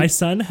said my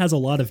son has a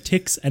lot of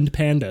ticks and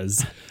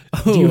pandas.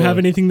 Do you have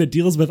anything that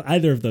deals with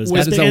either of those?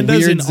 Was Was That is a pandas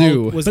weird in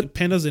zoo. all, was it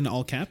pandas in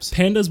all caps?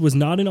 Pandas was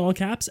not in all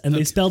caps, and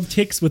they spelled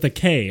ticks with a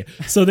K.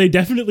 So they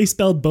definitely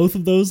spelled both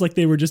of those like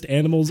they were just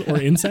animals or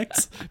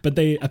insects. But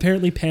they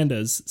apparently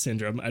pandas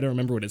syndrome, I don't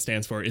remember what it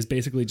stands for, is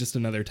basically just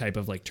another type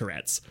of like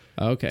Tourette's.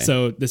 Okay.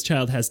 So this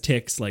child has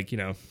ticks, like,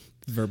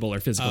 verbal or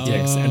physical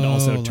ticks, and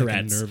also like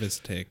Tourette's. a nervous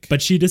tick.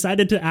 But she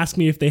decided to ask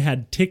me if they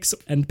had ticks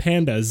and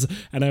pandas,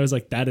 and I was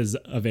like, that is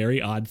a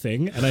very odd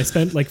thing. And I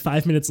spent like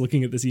 5 minutes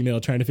looking at this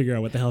email trying to figure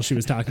out what the hell she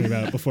was talking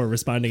about before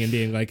responding and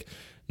being like,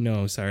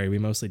 no, sorry, we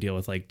mostly deal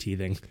with like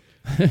teething.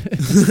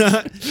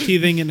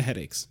 Teething and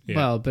headaches. Yeah.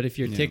 Well, but if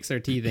your ticks are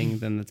teething,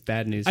 then that's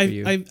bad news for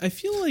you. I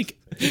feel like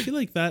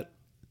that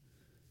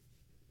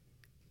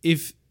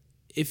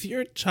if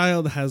your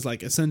child has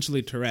like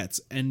essentially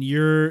Tourette's and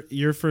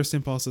your first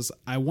impulse is,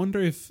 I wonder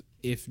if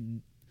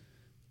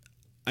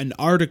an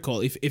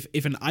article,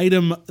 if an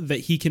item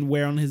that he can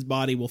wear on his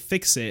body will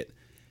fix it,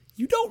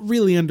 you don't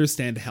really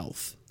understand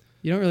health.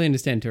 You don't really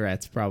understand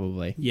Tourette's,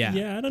 probably. Yeah.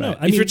 Yeah, I don't know.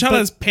 If your child but-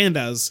 has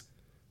pandas,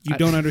 You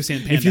don't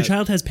understand pandas. If your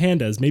child has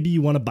pandas, maybe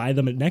you want to buy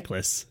them a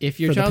necklace. If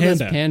your for the child has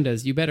panda.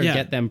 pandas, you better Yeah.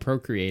 get them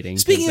procreating.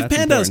 'cause Speaking of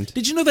that's pandas, important.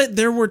 did you know that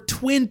there were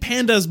twin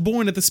pandas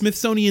born at the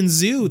Smithsonian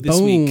Zoo this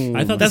Boom. week?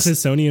 I thought the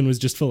Smithsonian was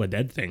just full of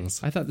dead things.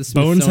 I thought the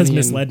Bones has Smithsonian-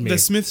 misled me. The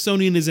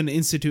Smithsonian is an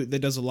institute that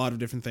does a lot of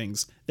different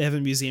things. They have a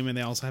museum and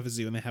they also have a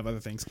zoo and they have other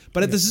things.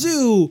 But at the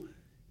zoo,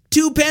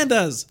 2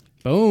 pandas.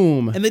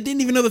 Boom. And they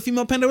didn't even know the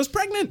female panda was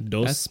pregnant.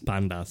 Dos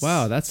pandas.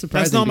 Wow, that's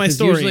surprising. not my because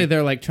story, Usually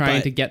they're like trying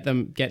but- to get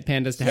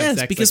pandas to have Yes,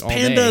 sex because like,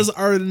 all pandas day.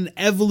 are an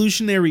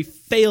evolutionary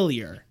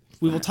failure.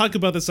 We will talk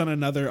about this on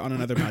another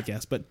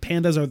podcast, but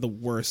pandas are the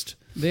worst.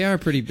 They are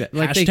pretty bad.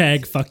 Like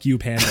Hashtag fuck you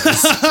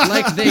pandas.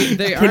 like they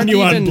Putting aren't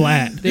you on even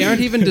blast. they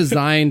aren't even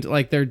designed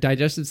like their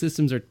digestive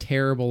systems are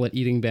terrible at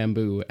eating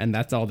bamboo, and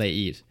that's all they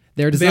eat.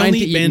 They're They designed only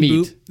to eat eat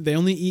bamboo. meat. They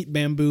only eat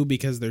bamboo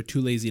because they're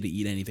too lazy to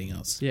eat anything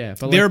else. Yeah,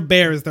 but They're like,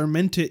 bears. They're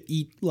meant to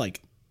eat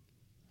like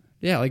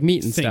like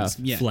meat and things.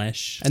 stuff. Yeah.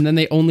 Flesh. And then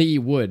they only eat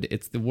wood.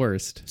 It's the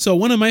worst. So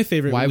one of my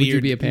favorite Why would you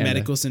weird be a panda?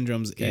 medical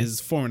syndromes is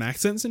foreign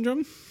accent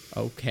syndrome.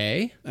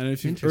 Okay. I don't know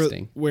if you've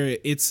Interesting. where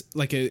it's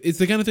like it's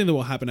the kind of thing that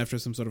will happen after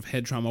some sort of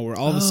head trauma where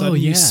all of a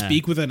sudden yeah. you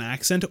speak with an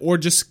accent or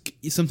just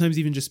sometimes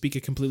even just speak a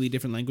completely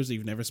different language that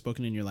you've never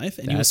spoken in your life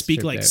and you'll That's speak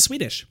tripped like out.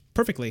 Swedish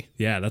perfectly.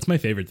 Yeah, that's my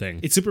favorite thing.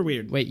 It's super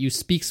weird. Wait, you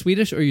speak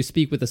Swedish or you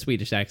speak with a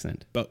Swedish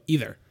accent? But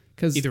either.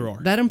 Because Either or.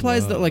 that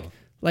implies that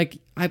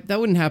that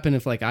wouldn't happen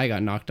if like I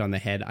got knocked on the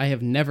head. I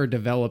have never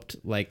developed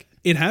like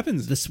It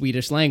happens. the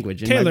Swedish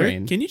language in my Taylor,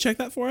 brain. can you check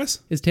that for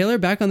us? Is Taylor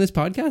back on this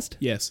podcast?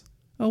 Yes.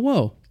 Oh,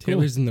 whoa.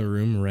 Taylor's in the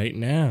room right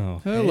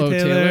now. Hello, Hey,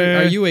 Taylor. Taylor.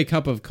 Are you a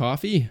cup of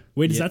coffee?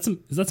 Wait, is that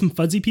some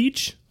fuzzy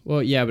peach?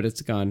 Well, yeah, but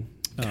it's gone.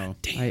 Oh.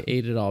 I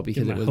ate it all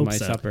because Get it my was my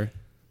hopes up. supper.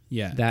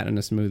 Yeah. That and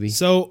a smoothie.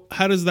 So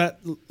how does that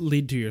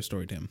lead to your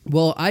story, Tim?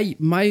 Well,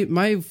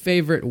 my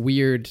favorite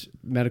weird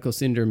medical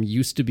syndrome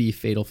used to be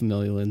fatal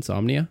familial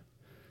insomnia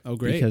Oh,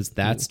 great. because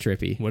that's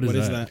trippy. What What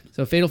is that?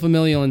 So fatal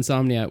familial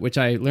insomnia, which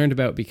I learned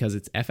about because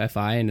it's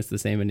FFI and it's the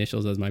same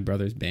initials as my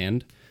brother's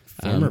band,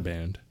 Former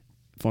band.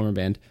 former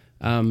band.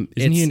 Isn't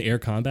It's- he in Air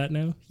Combat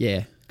now?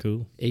 Yeah,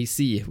 Cool.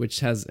 AC,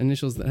 which has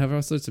initials that have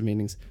all sorts of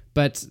meanings.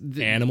 But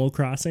Animal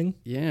Crossing.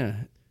 yeah,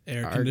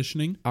 Air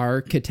conditioning?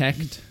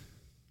 architect.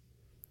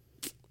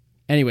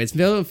 Anyways,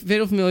 fatal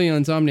familial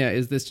insomnia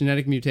is this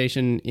genetic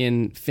mutation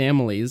in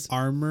families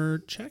Armor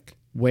check?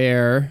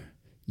 where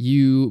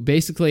you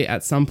basically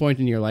at some point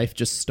in your life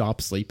just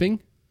stop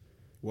sleeping.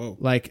 Whoa.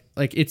 Like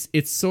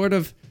it's sort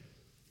of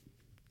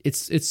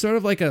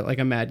like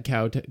a mad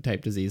cow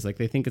type disease. Like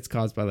they think it's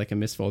caused by like a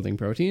misfolding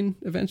protein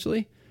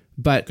eventually,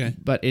 but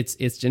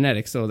it's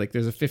genetic. So like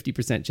there's a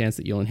 50% chance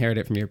that you'll inherit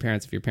it from your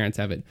parents if your parents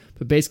have it.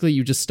 But basically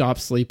you just stop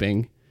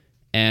sleeping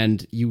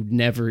and you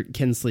never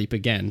can sleep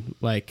again.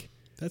 Like,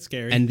 That's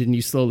scary. and then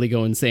you slowly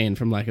go insane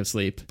from lack of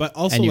sleep. But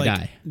also, and you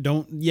like,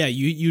 die.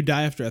 you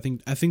die after. I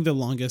think the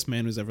longest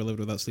man who's ever lived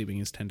without sleeping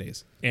is 10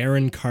 days.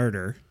 Aaron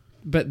Carter.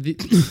 But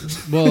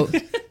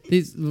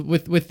these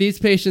with these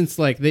patients,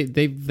 like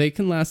they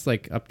can last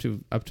like up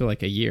to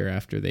like a year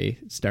after they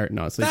start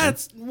not sleeping.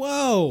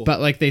 Whoa. But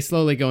like they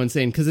slowly go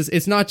insane because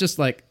it's not just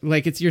like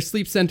it's your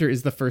sleep center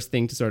is the first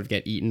thing to sort of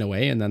get eaten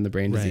away, and then the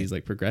brain disease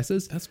like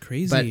progresses. That's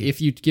crazy. But if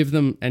you give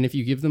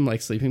them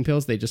like sleeping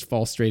pills, they just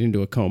fall straight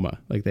into a coma.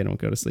 Like they don't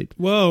go to sleep.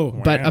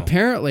 Whoa. But Wow.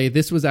 apparently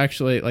this was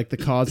actually like the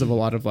cause of a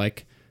lot of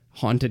like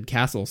haunted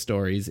castle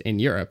stories in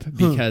Europe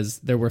because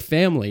there were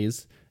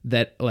families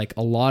that like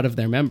a lot of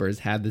their members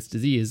had this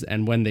disease,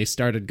 and when they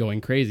started going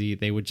crazy,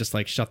 they would just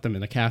like shut them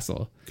in the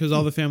castle. Because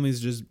all the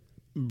families just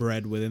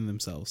bred within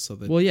themselves, so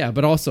that Well, yeah,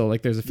 but also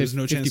like there's a there's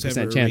no chance to 50%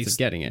 ever chance of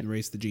getting it.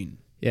 erase the gene.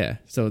 Yeah,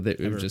 so that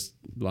it was just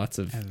lots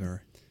of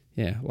Ever.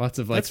 lots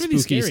of like That's really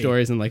spooky scary.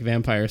 stories and like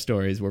vampire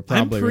stories were I'm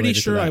probably pretty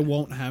related sure to that. I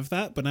won't have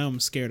that, but now I'm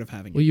scared of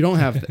having Well, it. you don't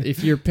have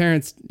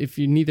if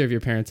neither of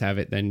your parents have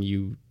it, then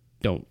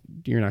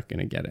you're not going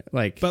to get it.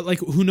 Like But like,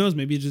 who knows?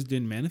 Maybe it just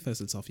didn't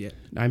manifest itself yet.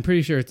 I'm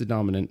pretty sure it's a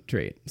dominant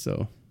trait,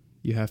 so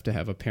you have to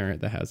have a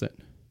parent that has it.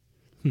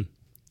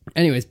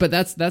 Anyways, but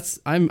that's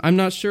I'm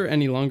not sure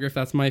any longer if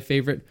that's my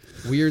favorite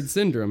weird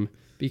syndrome,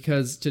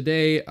 because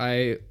today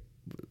I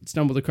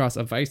stumbled across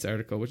a Vice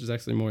article, which is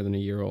actually more than a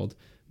year old,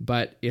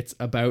 but it's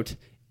about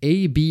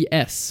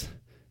ABS,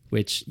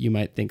 which you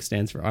might think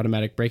stands for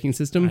automatic braking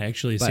system. I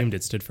actually but- assumed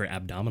it stood for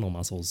abdominal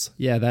muscles.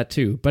 Yeah, that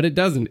too, but it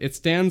doesn't. It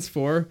stands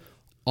for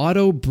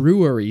auto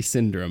brewery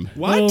syndrome.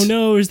 What? Oh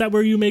no, is that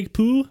where you make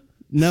poo?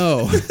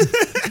 No.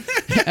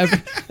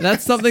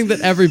 That's something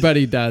that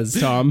everybody does,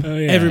 Tom. Oh,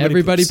 yeah.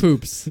 Everybody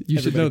poops. You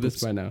should know Everybody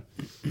this by now.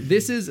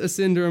 This is a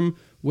syndrome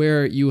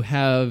where you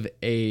have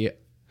a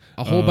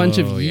whole bunch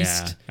of Oh, yeah.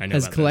 yeast I know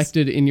has about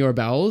collected in your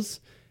bowels,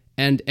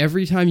 and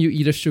every time you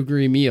eat a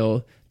sugary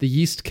meal, the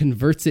yeast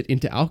converts it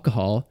into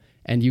alcohol,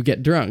 and you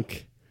get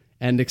drunk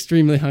and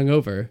extremely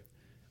hungover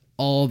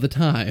all the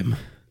time.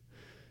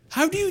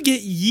 How do you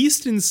get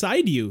yeast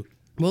inside you?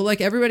 Well,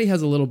 like everybody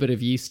has a little bit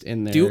of yeast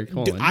in their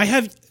colon. I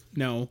have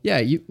no. Yeah,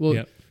 you well.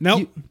 Yep. No.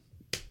 you-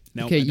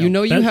 No. Okay, I you don't.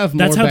 know you That- have more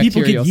that's how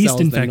people get bacterial yeast cells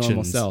than normal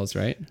infections. cells,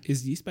 right?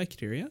 Is yeast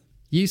bacteria?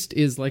 Yeast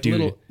is like Dude,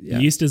 little. Yeah.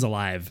 yeast is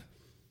alive.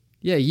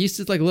 Yeah, yeast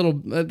is like little.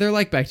 They're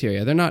like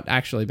bacteria. They're not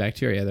actually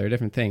bacteria. They're a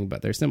different thing,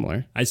 but they're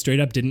similar. I straight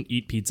up didn't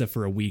eat pizza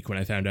for a week when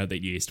I found out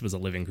that yeast was a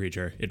living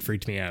creature. It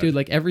freaked me out. Dude,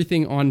 like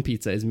everything on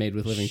pizza is made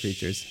with living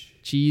creatures.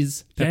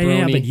 Cheese, pepperoni.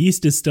 Yeah, but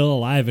yeast is still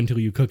alive until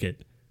you cook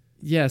it.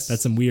 Yes.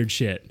 That's some weird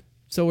shit.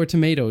 So are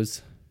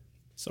tomatoes.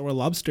 So are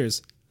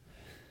lobsters.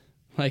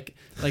 Like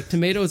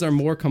tomatoes are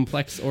more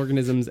complex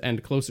organisms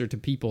and closer to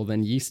people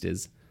than yeast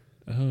is.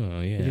 Oh,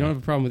 yeah. You don't have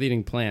a problem with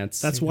eating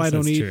plants. That's why I guess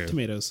don't that's eat true.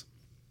 tomatoes.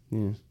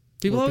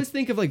 People always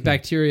think of like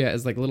bacteria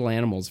as like little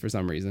animals for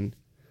some reason.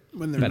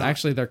 When they're But not.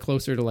 actually they're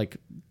closer to like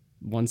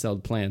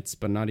one-celled plants,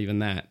 but not even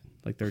that.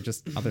 Like they're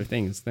just other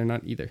things. They're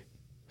not either.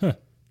 Huh.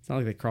 It's not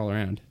like they crawl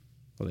around.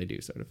 Well, they do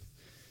sort of.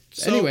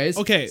 So, Anyways,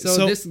 okay,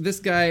 So, so- this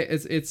guy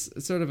it's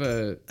sort of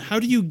a How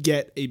do you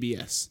get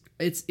ABS?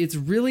 it's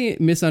really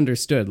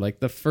misunderstood. Like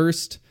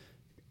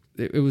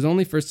it was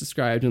only first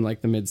described in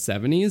like the mid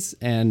 70s,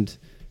 and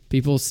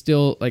people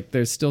still like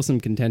there's still some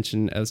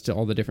contention as to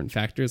all the different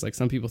factors. Like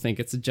some people think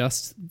it's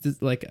just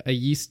like a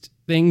yeast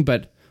thing,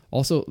 but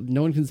also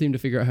no one can seem to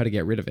figure out how to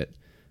get rid of it.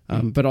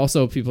 But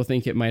also people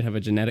think it might have a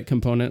genetic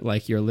component,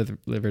 like your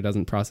liver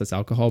doesn't process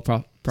alcohol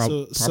So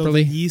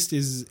properly. the yeast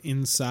is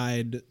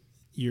inside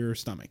your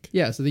stomach.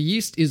 Yeah, so the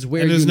yeast is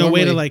where And there's you no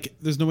way to normally-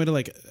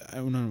 I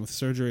don't know, with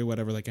surgery or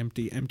whatever, like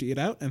empty it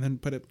out and then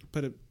put it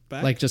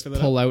back. like just fill it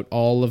pull up. out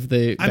all of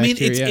the I mean,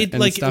 bacteria it's and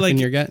like stuff in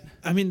your gut.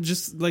 I mean,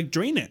 just like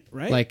drain it,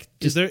 right? Like,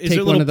 is just there take a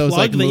little one of those, plug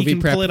like, that you movie can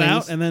prep pull it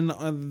out, things? and then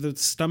the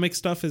stomach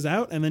stuff is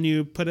out, and then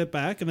you put it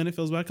back, and then it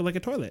fills back like a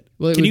toilet.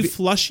 Well, it Can would you be-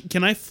 flush?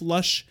 Can I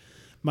flush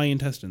my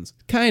intestines?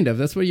 Kind of.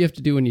 That's what you have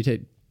to do when you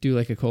do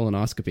like a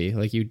colonoscopy.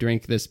 Like you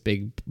drink this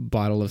big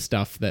bottle of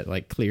stuff that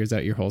like clears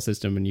out your whole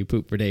system, and you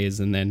poop for days,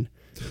 and then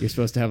you're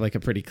supposed to have like a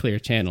pretty clear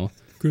channel.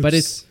 But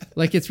it's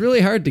really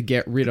hard to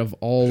get rid of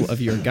all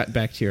of your gut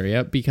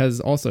bacteria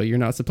because also you're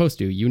not supposed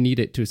to. You need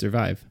it to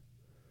survive.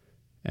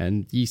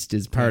 And yeast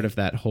is part of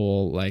that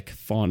whole like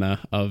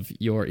fauna of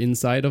your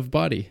inside of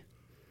body.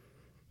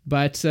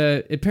 But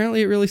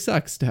apparently it really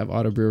sucks to have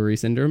autobrewery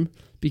syndrome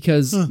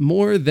because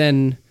more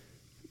than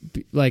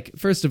like,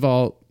 first of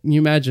all, you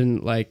imagine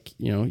like,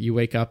 you know, you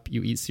wake up,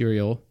 you eat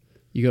cereal,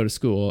 you go to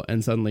school,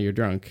 and suddenly you're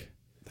drunk.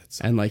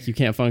 And like you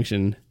can't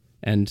function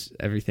and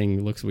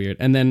everything looks weird.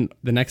 And then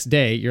the next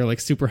day you're like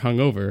super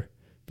hungover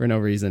for no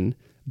reason,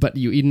 but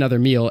you eat another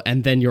meal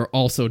and then you're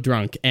also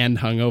drunk and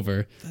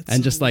hungover and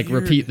so just like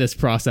weird. repeat this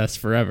process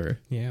forever.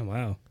 Yeah,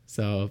 wow.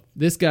 So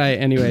this guy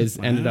anyways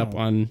ended up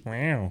on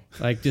Wow.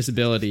 like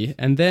disability,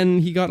 and then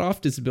he got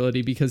off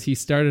disability because he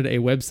started a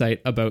website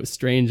about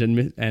strange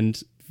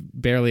and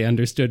barely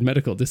understood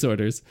medical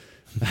disorders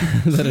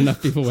that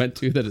enough people went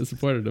to that it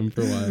supported him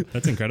for a while,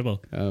 That's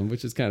incredible.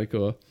 which is kind of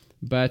cool.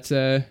 But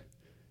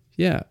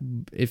yeah,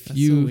 if That's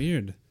you so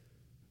weird.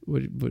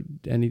 would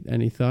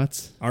any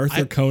thoughts?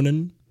 Arthur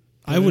Conan.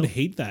 I would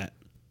hate that.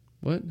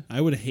 What?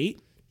 I would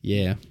hate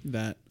Yeah,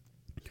 that.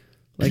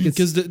 like it's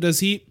Because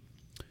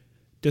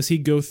does he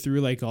go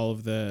through like all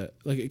of the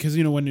like, because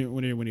you know when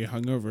you're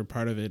hungover,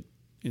 part of it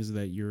is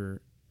that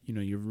you're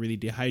really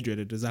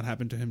dehydrated. Does that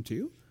happen to him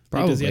too?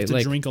 Like, does he have to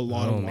Probably, like- drink a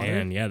lot Oh of water?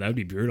 man, yeah, that would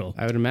be brutal.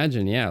 I would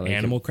imagine. Yeah, like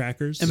Animal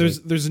crackers. And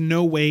there's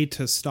no way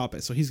to stop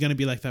it, so he's gonna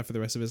be like that for the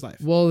rest of his life.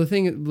 Well, the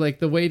thing, like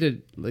the way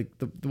to, like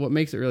what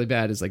makes it really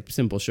bad is like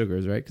simple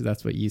sugars, right? Because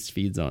that's what yeast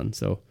feeds on.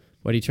 So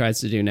what he tries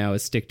to do now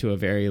is stick to a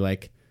very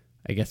like,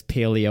 I guess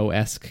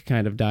paleo-esque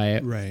kind of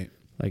diet, Right.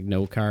 like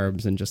no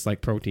carbs and just like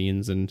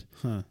proteins and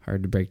Huh.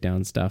 hard to break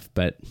down stuff.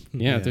 But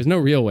yeah, Yeah. there's no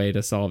real way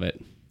to solve it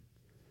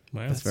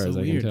Wow. as far so as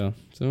I weird. can tell.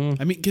 So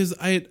I mean, because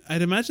I'd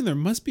imagine there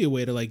must be a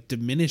way to like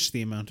diminish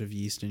the amount of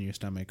yeast in your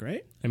stomach,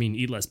 right? I mean,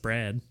 eat less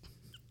bread,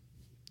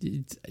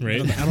 it's-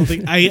 right? I don't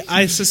think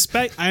I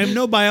suspect I am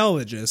no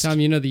biologist, Tom,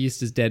 you know the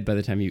yeast is dead by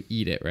the time you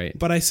eat it, right?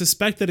 but I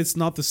suspect that it's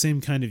not the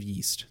same kind of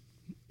yeast.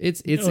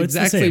 It's No, it's the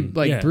exactly same,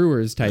 like yeah.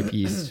 brewer's type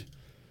yeast.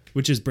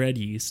 Which is bread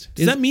yeast.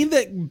 Does that mean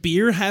that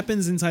beer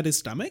happens inside his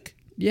stomach?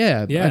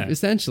 Yeah, Yeah.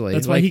 essentially.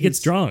 That's why Like, he gets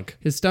his- drunk.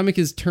 His stomach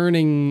is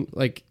turning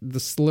like the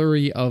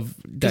slurry of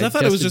Because I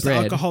thought it was just bread.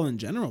 alcohol in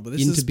general, but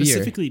this into is beer.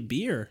 specifically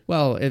beer.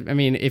 Well, I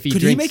mean, if he Could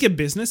drinks, he make a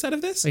business out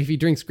of this? like, if he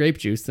drinks grape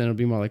juice, then it'll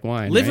be more like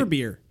wine. Liver right?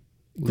 beer.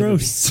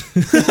 Gross.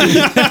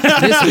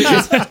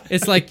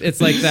 it's like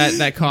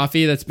that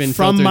coffee that's been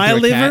From filtered my through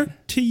a liver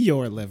cat. to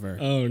your liver.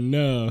 Oh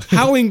no.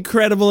 How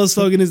incredible a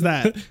slogan is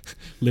that?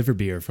 Liver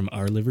beer from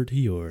our liver to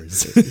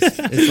yours.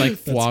 It's like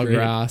foie great.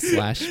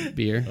 gras /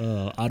 beer.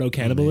 Auto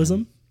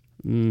cannibalism.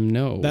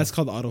 No, That's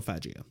called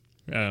autophagia.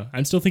 Oh,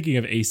 I'm still thinking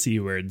of AC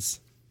words.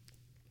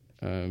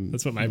 um,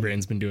 That's what my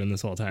brain's been doing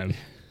this whole time.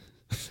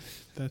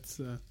 That's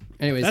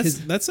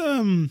anyways. that's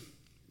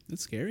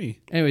scary.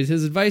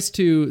 His advice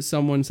to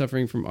someone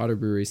suffering from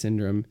autobrewery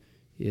syndrome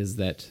is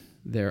that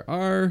there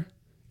are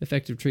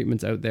effective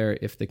treatments out there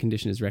if the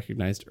condition is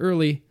recognized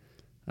early.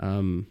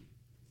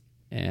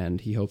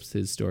 And he hopes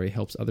his story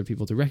helps other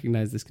people to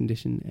recognize this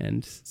condition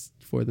and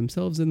for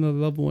themselves and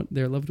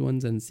their loved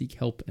ones and seek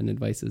help and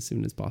advice as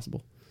soon as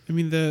possible. I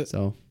mean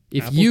So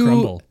if Apple you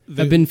crumble.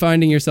 have been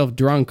finding yourself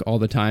drunk all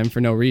the time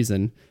for no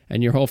reason,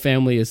 and your whole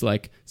family is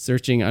like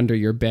searching under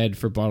your bed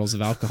for bottles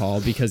of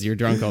alcohol because you're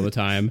drunk all the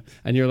time,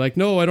 and you're like,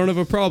 no, I don't have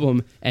a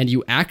problem, and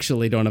you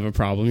actually don't have a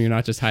problem, you're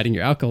not just hiding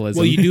your alcoholism.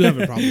 Well, you do have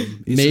a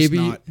problem. It's Maybe-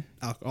 just not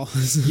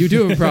alcoholism. You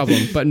do have a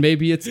problem, but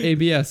maybe it's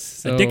ABS.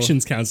 So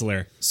Addictions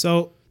counselor.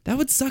 So that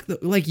would suck though.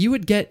 Like you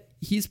would get,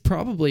 he's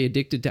probably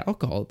addicted to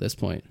alcohol at this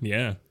point.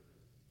 Yeah.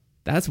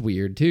 That's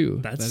weird too.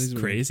 That's is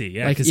weird. crazy.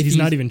 Yeah, Like, because if he's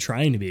not he's- even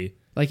trying to be.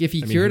 Like if he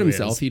I mean, cured who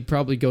himself, is? he'd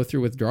probably go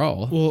through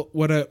withdrawal. well,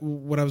 what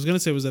I was gonna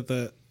say was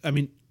that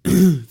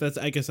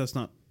I guess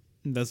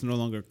that's no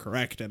longer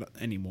correct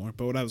anymore.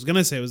 But what I was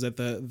gonna say was that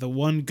the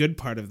one good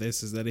part of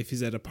this is that if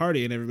he's at a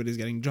party and everybody's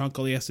getting drunk,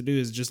 all he has to do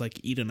is just like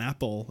eat an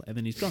apple and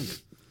then he's drunk.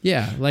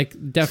 Yeah, like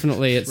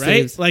definitely it Right?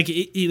 saves. Like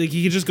he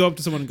could just go up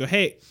to someone and go,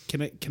 "Hey,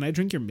 can I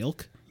drink your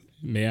milk?"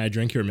 May I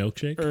drink your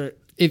milkshake? Or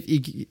If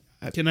you,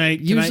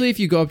 usually if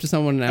you go up to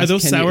someone and are ask,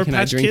 those Sour can I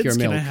Patch drink Kids? your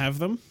milk? Can I have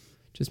them?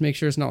 Just make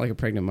sure it's not like a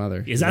pregnant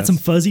mother. Is that some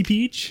fuzzy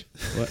peach?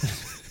 What?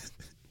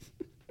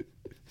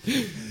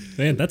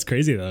 Man, that's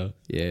crazy though.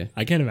 Yeah,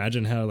 I can't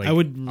imagine how like I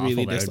would awful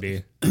really that would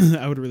be.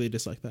 I would really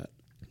dislike that.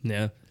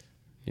 Yeah.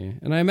 yeah.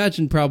 And I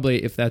imagine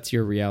probably if that's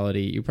your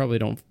reality, you probably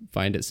don't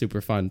find it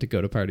super fun to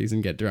go to parties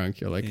and get drunk.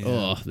 You're like, Yeah.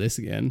 oh, this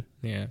again.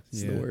 Yeah.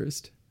 It's Yeah. the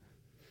worst.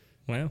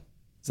 Wow.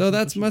 So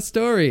that's my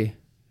story.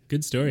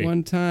 Good story.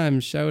 One time,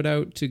 shout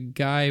out to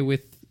guy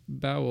with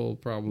bowel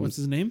problems. What's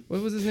his name?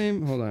 What was his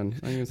name? Hold on.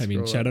 I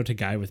mean, shout out to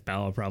guy with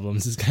bowel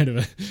problems is kind of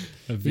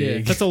a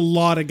vague. That's a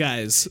lot of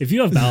guys. If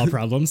you have bowel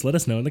problems, let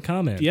us know in the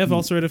comment. Do you have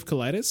ulcerative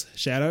colitis?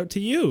 Shout out to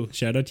you.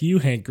 Shout out to you,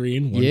 Hank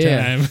Green. One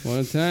yeah, time.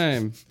 one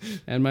time,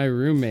 and my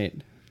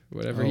roommate,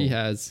 whatever he Oh.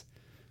 has.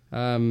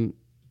 How?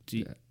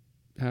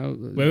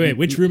 Wait.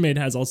 Which roommate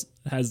has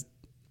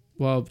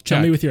Well, Tell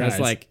me Chuck with your has eyes.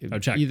 like Oh,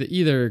 Chuck.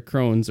 either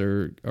Crohn's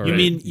or You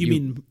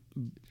mean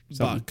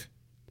something. Buck?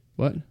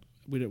 what?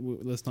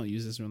 Let's not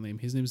use his real name.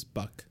 His name's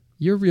Buck.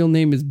 Your real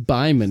name is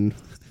Byman.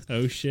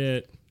 Oh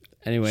shit!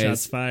 Anyways,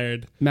 Shots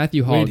fired.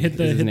 Matthew Hogg. Wait, hit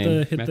is his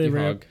name. the Matthew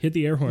ramp. Hit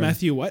the air horn.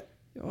 Matthew what?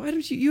 Why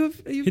don't you've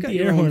Hit got the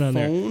your air horn own on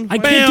there. phone? I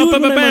Why- can't do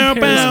it when I'm on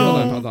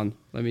Periscope. Hold on.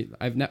 Let me.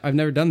 I've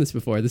never done this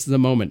before. This is a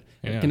moment.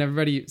 Yeah. Can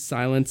everybody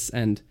silence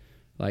and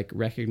like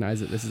recognize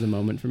that this is a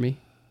moment for me?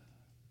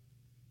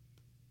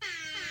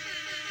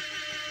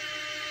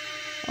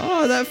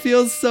 Oh, that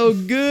feels so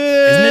good.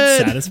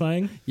 Isn't it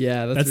satisfying?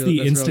 Yeah, That's real- the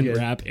real instant good.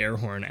 wrap air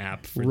horn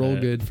app for Roll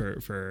good.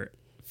 for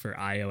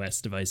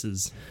iOS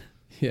devices.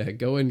 Yeah,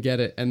 go and get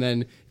it, and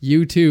then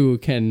you too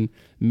can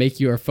make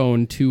your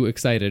phone too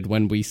excited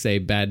when we say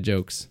bad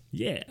jokes.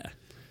 Yeah.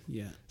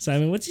 Yeah.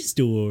 Simon, what's your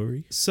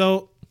story?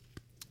 So,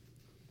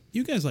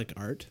 you guys like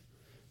art?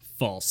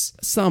 False.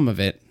 Some of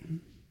it.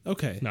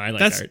 Okay. No, I like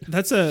that's, art.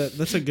 That's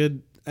a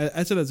good.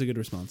 I'd say that's a good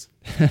response.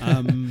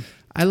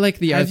 I like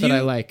the art Have that I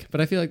you- like,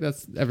 but I feel like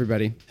that's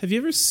everybody. Have you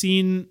ever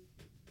seen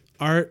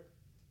art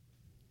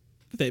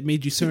that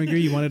made you so angry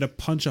you wanted to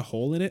punch a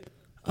hole in it?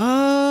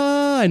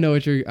 I know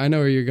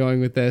where you're going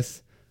with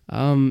this.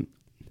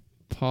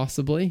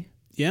 Possibly.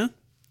 Yeah.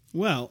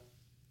 Well,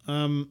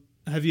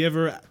 have you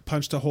ever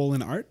punched a hole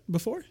in art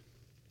before?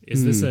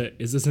 Is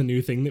this a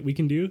new thing that we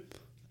can do?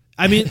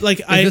 I mean, like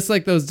Is this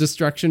like those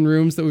destruction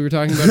rooms that we were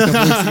talking about a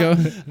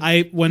couple weeks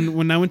ago?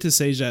 when I went to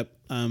CEGEP,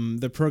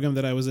 the program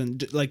that I was in,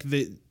 like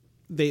they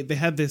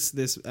had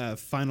this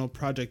final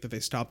project that they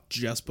stopped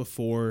just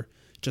before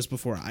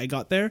I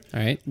got there. All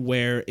right.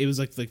 Where it was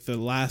like the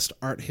last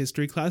art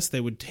history class, they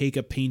would take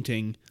a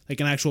painting, like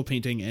an actual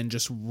painting, and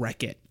just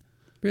wreck it.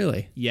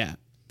 Really? Yeah,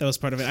 that was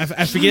part of it.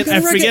 I forget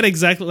gonna wreck it.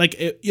 exactly. Like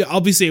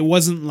obviously it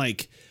wasn't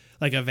like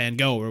a Van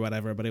Gogh or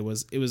whatever, but it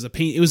was a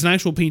paint. It was an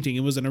actual painting.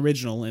 It was an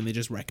original, and they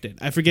just wrecked it.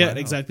 I forget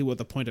exactly what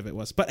the point of it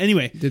was, but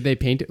anyway. Did they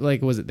paint it?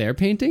 Like, was it their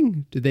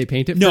painting? Did they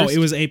paint it? No, first? it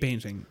was a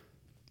painting.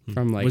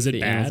 From like Was it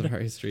the annals bad? of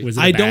art history. Was it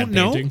a I bad don't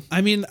know. painting?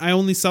 I mean, I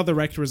only saw the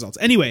wrecked results.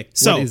 Anyway,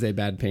 so what is a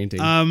bad painting?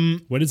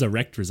 What is a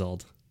wrecked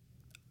result?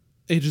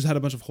 it just had a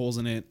bunch of holes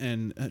in it,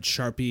 and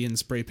Sharpie and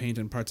spray paint,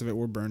 and parts of it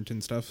were burnt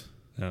and stuff.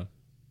 Oh.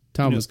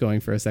 Tom was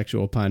going for a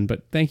sexual pun,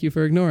 but thank you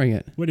for ignoring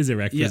it. What is a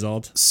wrecked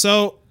result?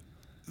 So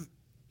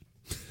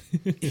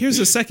here's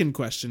a second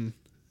question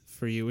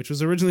for you, which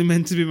was originally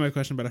meant to be my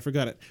question, but I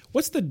forgot it.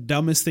 What's the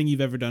dumbest thing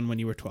you've ever done when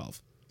you were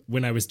 12?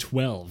 When I was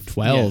 12.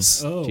 12.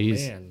 Yes. Oh,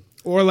 Jeez. man.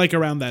 Or like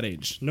around that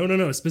age?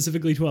 No.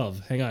 Specifically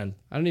 12. Hang on.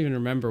 I don't even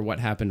remember what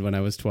happened when I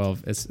was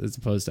 12 as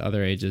opposed to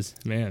other ages.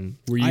 Man.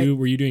 Were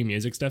you doing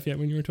music stuff yet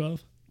when you were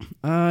 12?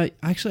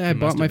 Actually, I It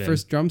must bought my have been.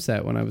 first drum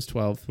set when I was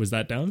 12. Was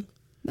that down?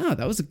 No,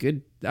 that was a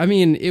good. I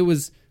mean, it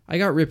was. I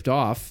got ripped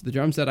off. The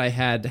drum set I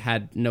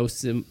had no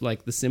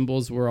like the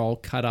cymbals were all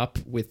cut up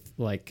with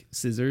like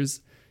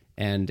scissors,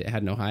 and it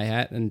had no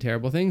hi-hat and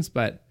terrible things.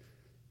 But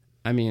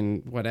I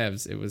mean,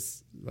 whatevs. It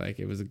was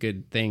a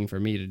good thing for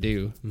me to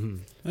do.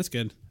 That's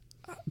good.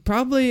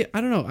 Probably, I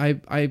don't know.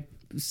 I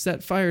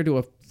set fire to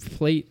a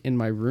plate in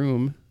my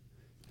room.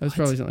 That was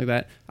probably something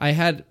like that. I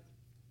had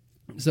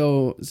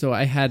So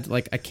I had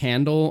like a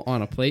candle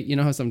on a plate. You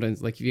know how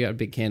sometimes like if you got a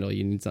big candle,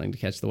 you need something to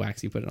catch the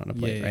wax. You put it on a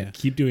plate, Yeah, right? yeah.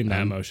 Keep doing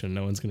that motion.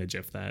 No one's gonna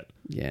gif that.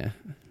 Yeah.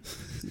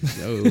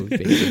 Oh,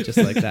 baby, just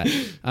like that.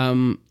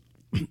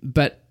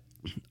 But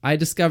I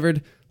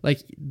discovered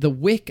like the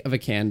wick of a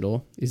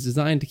candle is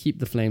designed to keep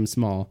the flame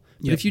small.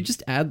 But Yep. if you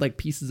just add like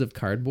pieces of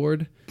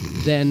cardboard,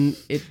 then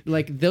it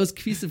like those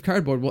pieces of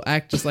cardboard will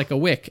act just like a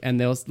wick, and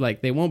they'll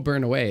like they won't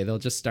burn away. They'll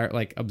just start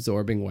like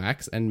absorbing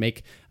wax and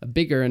make a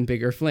bigger and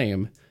bigger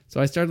flame.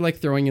 So I started like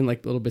throwing in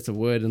like little bits of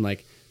wood and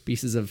like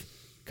pieces of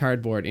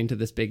cardboard into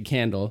this big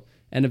candle.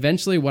 And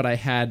eventually what I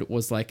had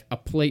was like a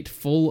plate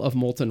full of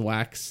molten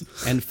wax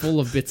and full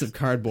of bits of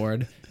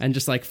cardboard and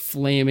just like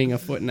flaming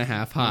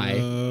 1.5 feet high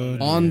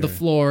on the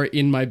floor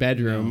in my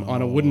bedroom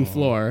on a wooden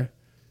floor.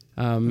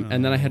 And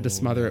then I had to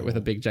smother it with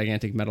a big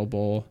gigantic metal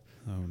bowl.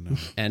 Oh no.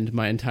 And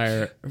my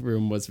entire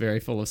room was very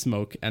full of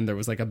smoke, and there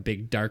was like a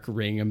big dark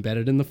ring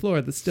embedded in the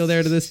floor that's still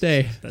there to this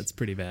day. That's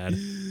pretty bad.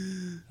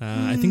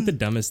 I think the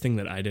dumbest thing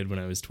that I did when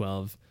I was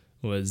 12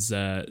 was,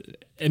 I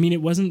mean,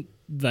 it wasn't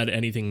that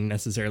anything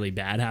necessarily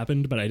bad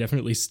happened, but I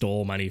definitely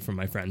stole money from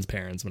my friend's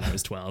parents when I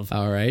was 12.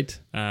 All right.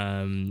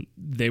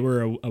 They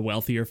were a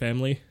wealthier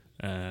family,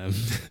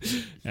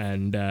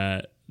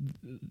 and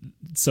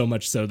so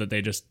much so that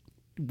they just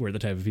were the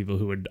type of people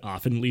who would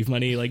often leave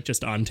money like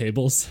just on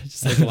tables,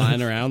 Just like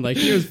lying around like,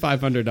 here's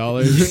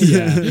 $500.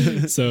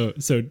 yeah.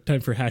 So time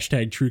for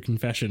hashtag true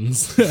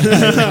confessions.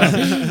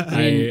 I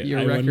mean, your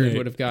one record night-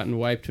 would have gotten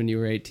wiped when you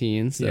were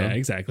 18. So Yeah,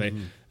 exactly.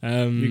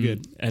 You're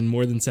good. And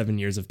more than 7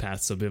 years have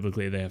passed, so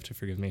biblically they have to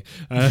forgive me.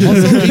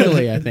 also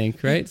legally, I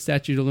think, right?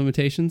 Statute of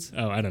limitations.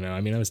 Oh, I don't know.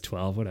 I mean, I was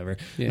 12, whatever.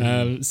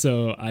 Yeah.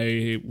 So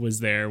I was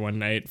there one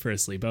night for a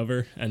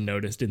sleepover and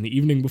noticed in the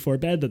evening before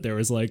bed that there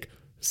was like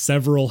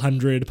several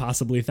hundred,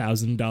 possibly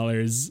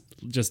 $1,000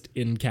 just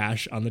in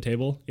cash on the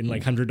table in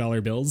like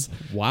 $100 bills.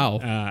 Wow.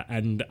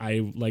 And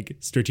I like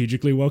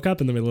strategically woke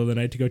up in the middle of the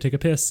night to go take a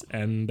piss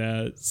and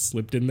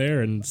slipped in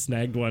there and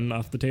snagged one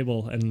off the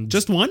table. And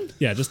Just one?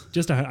 yeah,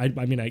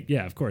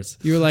 yeah, of course.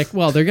 You were like,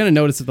 well, they're going to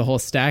notice if the whole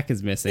stack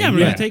is missing. Yeah, we're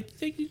Yeah. gonna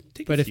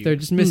take But a if few. they're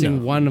just missing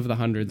No. one of the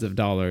hundreds of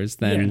dollars,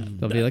 then Yeah.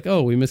 they'll be like,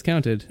 oh, we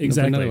miscounted. They'll put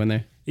Exactly. another one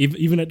there.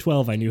 Even at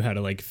 12, I knew how to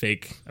like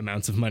fake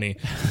amounts of money.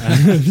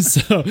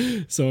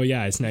 So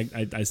yeah, I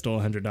stole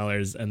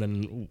 $100 and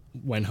then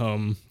went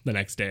home the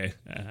next day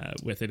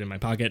with it in my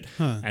pocket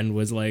and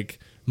was like,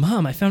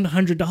 Mom, I found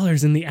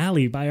 $100 in the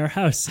alley by our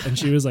house. And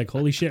she was like,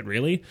 holy shit,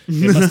 really?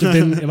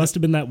 It must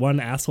have been that one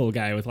asshole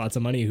guy with lots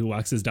of money who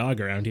walks his dog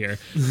around here.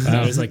 And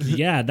I was like,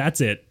 yeah, that's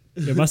it.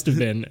 It must have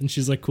been. And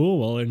she's like, cool,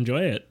 well,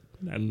 enjoy it.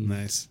 And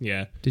Nice.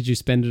 yeah, Did you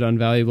spend it on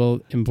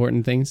valuable,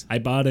 important things? I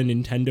bought a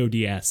Nintendo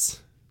DS.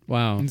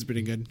 Wow. It's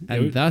pretty good.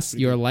 And thus,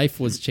 your life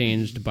was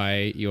changed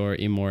by your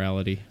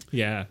immorality.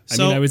 Yeah,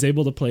 So- I was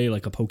able to play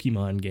like a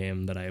Pokemon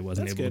game that I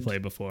wasn't That's able good. to play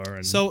before.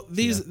 And So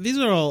these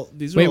are all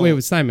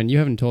Wait, Simon, you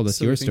haven't told us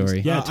silly your things.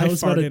 story. Yeah, I tell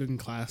us about farted it. in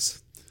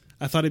class.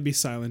 I thought it'd be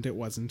silent. It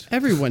wasn't.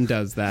 Everyone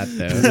does that,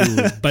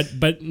 though.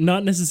 but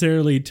not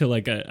necessarily to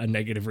like a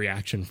negative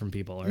reaction from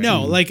people. Right?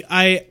 No, like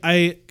I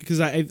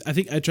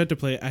think I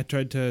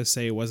tried to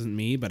say it wasn't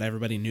me, but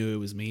everybody knew it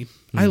was me.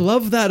 I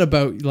love that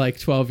about like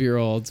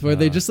 12-year-olds where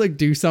they just like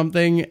do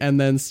something and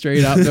then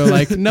straight up they're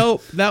like,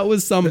 nope, that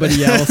was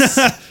somebody else.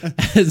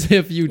 As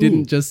if you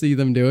didn't just see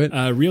them do it.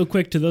 Real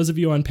quick to those of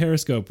you on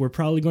Periscope, we're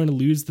probably going to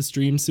lose the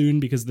stream soon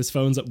because this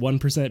phone's at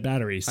 1%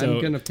 battery. So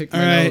I'm going to pick all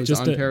my right, nose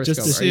just on to- Periscope.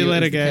 just to see you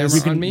later, is the guys.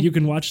 camera on me? you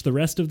can watch the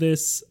rest of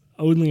this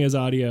only as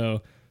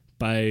audio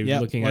by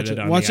looking watch at it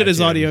on Watch the it as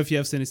iTunes. audio if you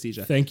have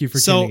synesthesia. Thank you for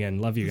So, tuning in.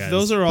 Love you guys.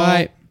 Those are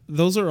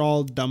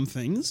all Bye. dumb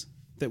things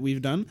that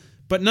we've done,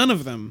 but none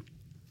of them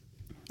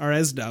are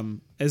as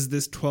dumb as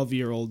this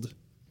 12-year-old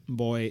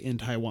boy in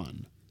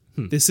Taiwan.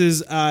 This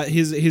is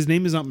his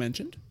name is not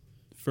mentioned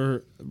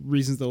for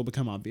reasons that will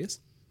become obvious.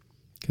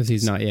 Because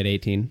he's not yet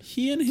 18.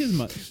 He and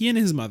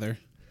his mother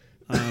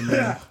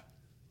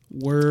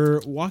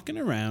were walking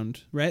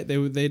around, right?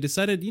 They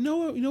decided, you know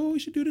what we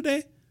should do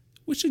today?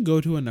 We should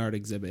go to an art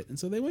exhibit. And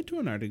so they went to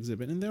an art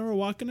exhibit and they were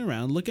walking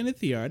around looking at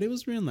the art. It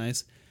was real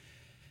nice.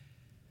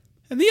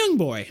 And the young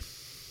boy,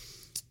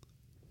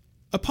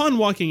 upon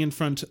walking in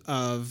front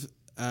of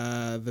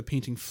the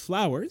painting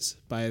Flowers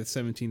by the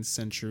 17th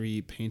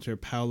century painter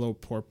Paolo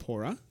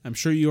Porpora, I'm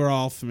sure you are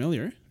all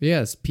familiar.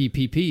 Yes,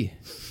 PPP.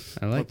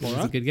 I like him.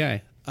 He's a good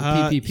guy. The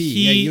PPP.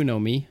 he- Yeah, you know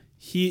me.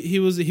 He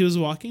was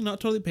walking, not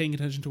totally paying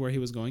attention to where he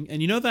was going.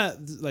 And you know that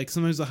like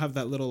sometimes they'll have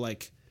that little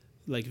like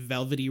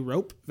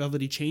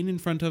velvety chain in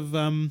front of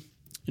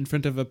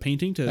a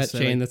painting to That say,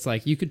 chain like, that's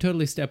like, you could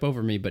totally step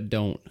over me, but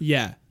don't.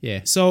 yeah.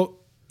 Yeah. So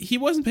he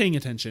wasn't paying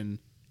attention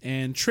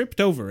and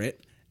tripped over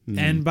it,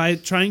 and by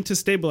trying to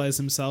stabilize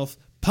himself,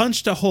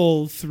 punched a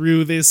hole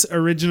through this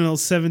original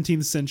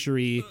 17th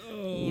century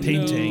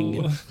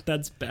painting. No,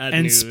 that's bad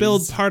And news.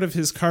 spilled part of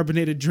his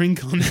carbonated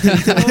drink on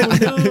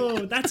it. Oh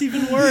no, that's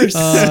even worse.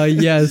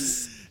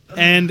 Yes.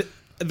 And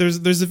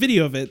there's a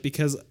video of it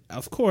because,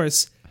 of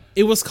course,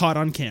 it was caught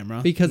on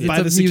camera Because by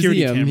it's a the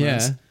security museum,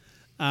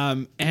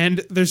 cameras. And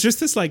there's just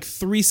this like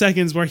 3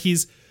 seconds where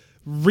he's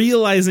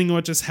realizing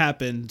what just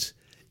happened,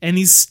 and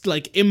he's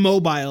like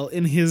immobile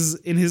in his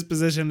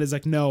position. Is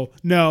like, no,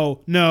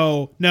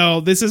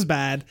 this is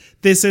bad,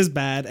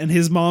 and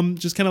his mom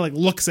just kind of like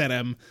looks at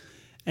him,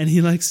 and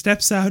he like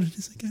steps out and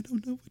he's like, I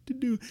don't know what to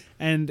do,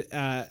 and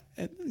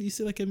you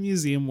see like a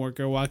museum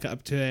worker walk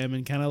up to him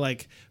and kind of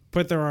like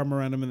put their arm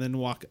around him and then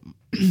walk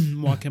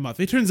him off.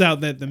 It turns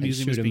out that the And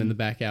museum shoot is him being in the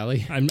back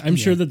alley. I'm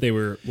sure that they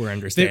were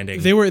understanding.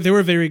 They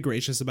were very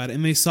gracious about it,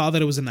 and they saw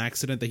that it was an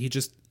accident, that he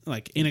just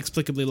like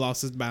inexplicably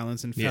lost his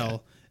balance and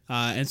fell.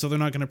 And so they're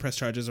not going to press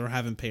charges or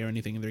have him pay or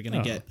anything. They're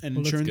going to get an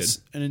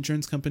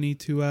insurance company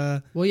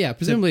to. Well, yeah,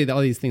 presumably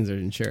all these things are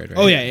insured, right?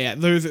 Oh yeah.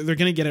 They're going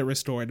to get it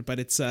restored, but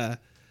it's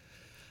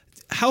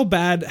how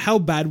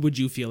bad would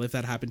you feel if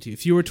that happened to you?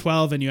 If you were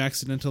 12 and you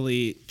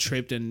accidentally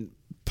tripped and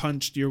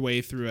punched your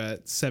way through a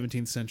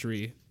 17th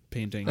century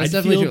painting? That's I'd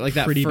definitely feel true.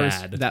 Like pretty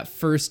that bad. that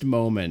first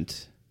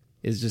moment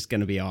is just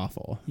going to be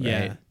awful. Right?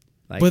 Yeah.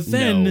 Like, But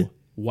then- no,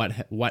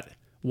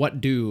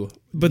 what do?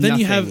 But then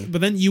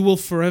nothing. you will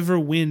forever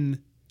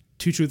win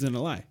Two Truths and a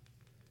Lie.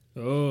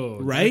 Oh,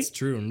 Right? That's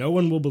true. No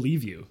one will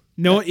believe you.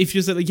 No, if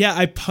you said like, yeah,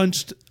 I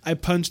punched a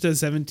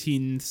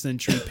 17th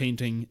century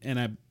painting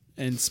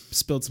and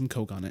spilled some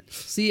Coke on it.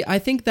 See, I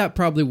think that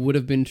probably would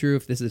have been true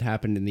if this had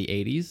happened in the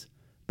 80s.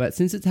 But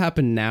since it's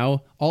happened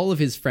now, all of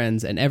his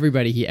friends and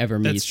everybody he ever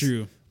meets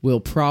true. will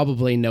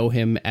probably know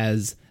him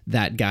as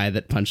that guy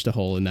that punched a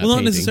hole in that Well, not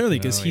painting. necessarily,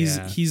 because Oh, he's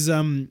yeah.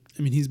 I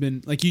mean, he's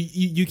been like,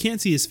 you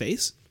can't see his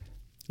face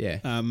Yeah.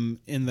 in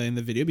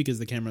the video because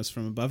the camera's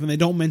from above, and they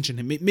don't mention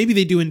him. Maybe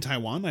they do in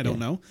Taiwan. I don't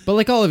know. But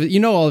like all of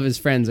his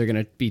friends are going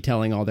to be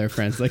telling all their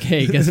friends like,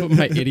 "Hey, guess what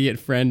my idiot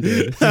friend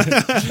did?"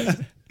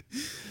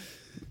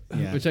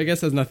 Yeah. Which I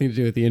guess has nothing to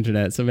do with the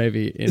internet, so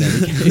maybe in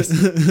any case,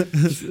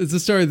 it's a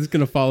story that's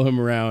going to follow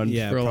him around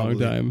Yeah, for a long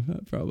probably.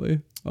 time. Probably.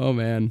 Oh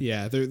man.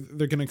 Yeah, they're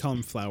gonna call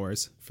him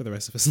Flowers for the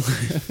rest of his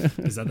life.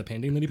 Is that the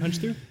painting that he punched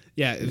through?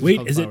 Yeah, it's Wait,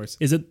 called is Flowers.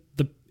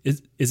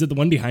 it the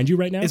one behind you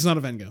right now? It's not a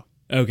Van Gogh.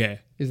 Okay.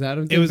 Is that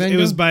a It was Van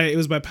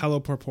Gogh? by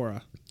Paulo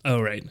Porpora.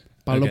 Oh, right.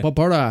 Paulo Okay.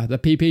 Porpora, the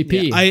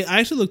PPP. Yeah, I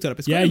actually looked it up.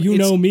 It's Yeah, quite you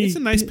it's- know me. It's a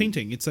nice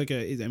painting. It's like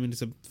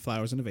it's a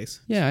flowers in a vase.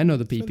 Yeah, I know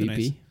the really PPP.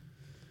 nice.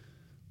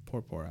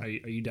 Porpora.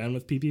 Are you down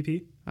with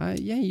PPP?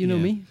 Yeah, you know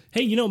Yeah. me.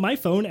 Hey, my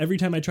phone, every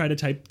time I try to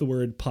type the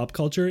word pop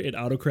culture, it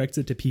autocorrects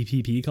it to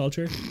PPP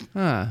culture.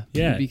 Ah,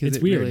 Yeah, because it's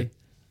it weird. really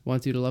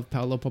wants you to love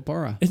Paulo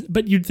Porpora.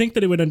 But you'd think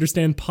that it would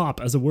understand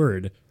pop as a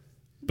word.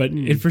 But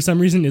Hmm. it, for some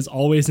reason, is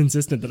always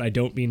insistent that I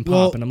don't mean pop.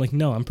 Well, and I'm like,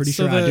 no, I'm pretty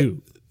so sure I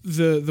do.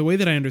 The way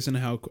that I understand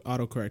how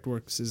autocorrect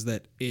works is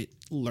that it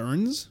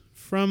learns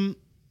from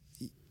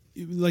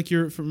like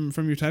from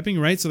your typing,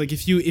 right? So like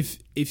if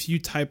you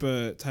type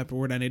a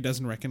word and it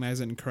doesn't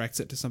recognize it and corrects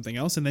it to something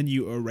else, and then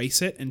you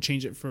erase it and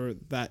change it for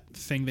that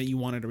thing that you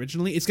wanted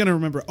originally, it's gonna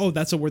remember, oh,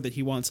 that's a word that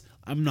he wants.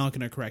 I'm not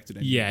gonna correct it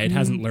anymore. Yeah, it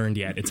hasn't learned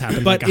yet. It's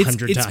happened But like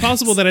 100 times. it's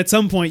possible that at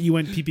some point you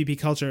went PPP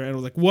culture and it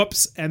was like,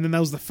 whoops, and then that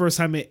was the first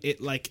time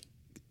it like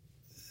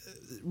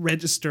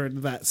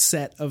registered that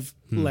set of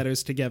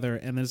letters together,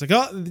 and then it's like,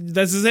 oh,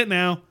 this is it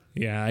now.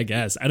 Yeah, I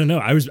guess. I don't know.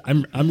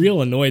 I'm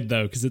real annoyed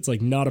though, because it's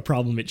like not a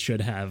problem it should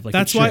have. Like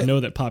That's it should why-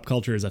 know that pop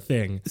culture is a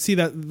thing. See,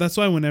 that's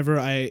why whenever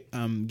I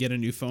get a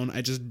new phone,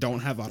 I just don't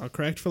have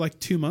autocorrect for like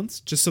 2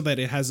 months, just so that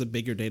it has a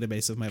bigger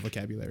database of my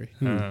vocabulary.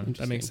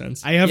 That makes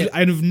sense. I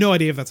have no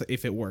idea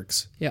if it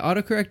works. Yeah,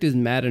 autocorrect is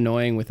mad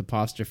annoying with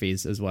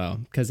apostrophes as well,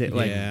 because it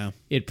Yeah.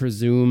 it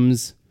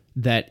presumes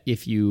that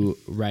if you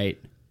write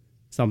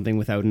something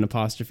without an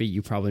apostrophe,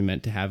 you probably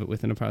meant to have it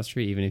with an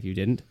apostrophe, even if you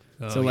didn't.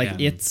 So like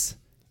yeah. it's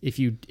if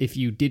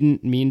you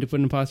didn't mean to put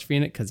an apostrophe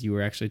in it because you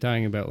were actually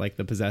talking about like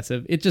the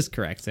possessive, it just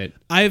corrects it.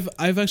 I've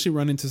actually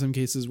run into some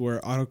cases where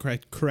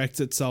autocorrect corrects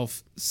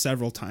itself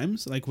several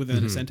times, like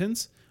within a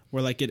sentence,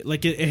 where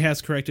it has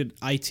corrected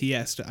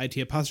ITS to IT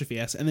apostrophe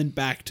S and then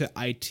back to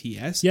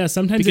ITS. Yeah,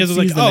 sometimes because it it's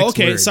like, sees the oh, next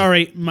okay, word.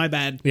 sorry, my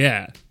bad.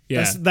 Yeah,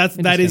 yeah.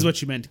 That is what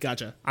you meant.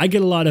 Gotcha. I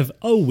get a lot of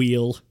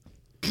wheel.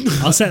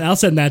 I'll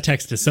send that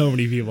text to so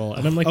many people,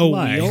 and I'm like, Oh,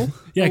 why? wheel?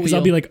 Yeah, Oh, because I'll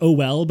wheel. be like, oh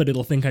well, but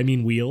it'll think I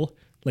mean wheel,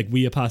 like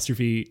we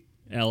apostrophe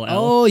LL.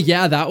 Oh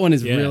yeah, that one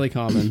is Yeah. really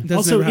common. That's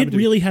Also, never it happened to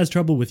me. really has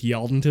trouble with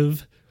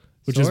yaldentive,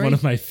 which is Sorry? one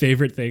of my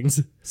favorite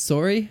things.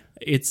 Sorry.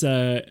 It's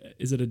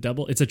is it a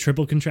double? It's a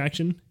triple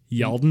contraction.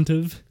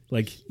 Yaldentive,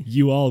 like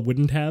you all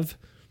wouldn't have.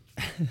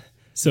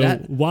 So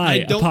That- why I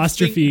don't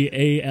apostrophe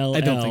ALL?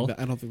 I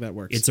don't think that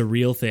works. It's a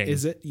real thing.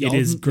 Is it It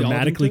is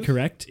grammatically Yaldentive?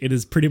 correct. It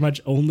is pretty much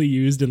only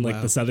used in like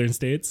Wow. the southern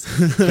states,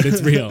 but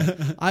it's real.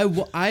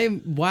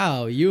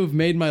 Wow, you have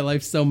made my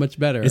life so much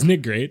better. Isn't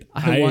it great?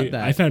 I want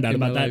that I found out in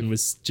my about that life. and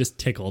was just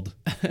tickled.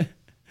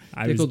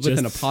 I Tickled was with just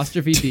an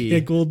apostrophe D.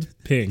 tickled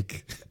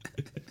pink.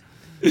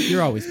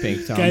 You're always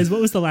pink, Tom. Guys,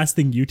 what was the last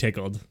thing you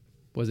tickled?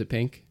 Was it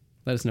pink?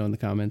 Let us know in the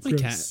comments. My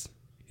cat. Gross.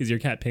 Is your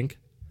cat pink?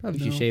 Probably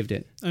if you No. shaved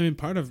it. I mean,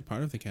 part of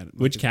the cat.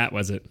 Which cat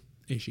was it?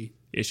 Ishi?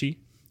 Ishi?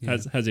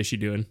 How's Ishi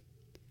doing?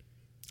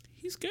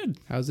 He's good.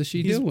 How's is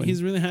she He's, doing?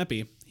 he's really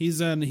happy.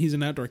 He's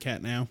an outdoor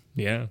cat now.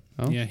 Yeah.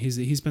 Oh. Yeah,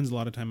 he spends a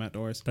lot of time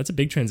outdoors. That's a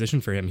big transition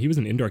for him. He was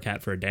an indoor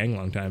cat for a dang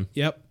long time.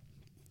 Yep.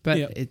 But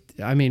Yeah.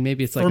 I mean,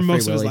 maybe it's like For a Free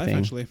most of his Willy life, thing.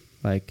 actually.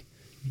 Like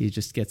he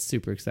just gets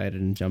super excited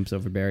and jumps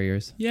over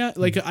barriers. Yeah,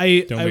 like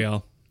Don't we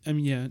all? I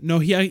mean, yeah. No,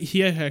 he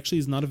actually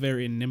is not a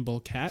very nimble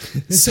cat.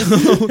 So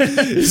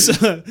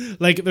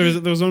like there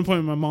was one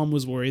point my mom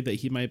was worried that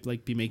he might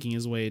like be making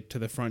his way to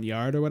the front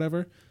yard or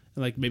whatever,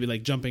 and like maybe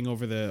like jumping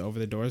over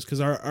the doors, because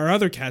our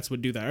other cats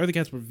would do that. Our other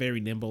cats were very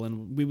nimble,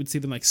 and we would see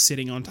them like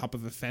sitting on top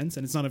of a fence,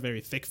 and it's not a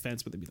very thick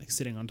fence, but they'd be like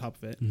sitting on top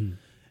of it. Mm-hmm.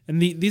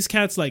 And these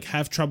cats like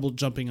have trouble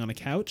jumping on a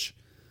couch.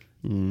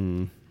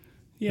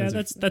 Yeah,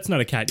 that's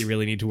not a cat you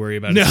really need to worry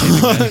about. No,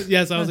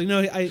 yeah. So I was like, no,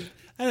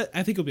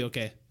 I think he'll be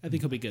okay. I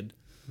think he'll be good.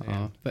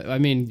 But I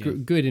mean,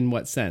 good in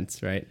what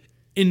sense, right?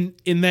 In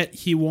that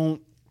he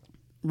won't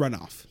run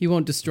off. He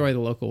won't destroy the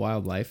local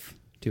wildlife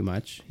too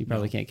much. He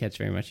probably can't catch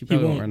very much. He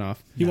probably won't run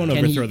off. He won't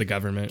Can overthrow the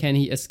government. Can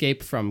he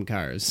escape from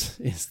cars?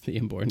 Is the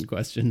important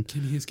question.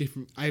 Can he escape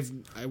from? I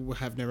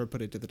have never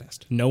put it to the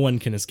test. No one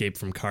can escape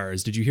from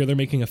Cars. Did you hear they're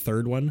making a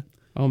third one?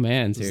 Oh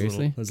man,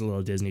 seriously? That's a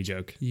little Disney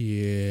joke.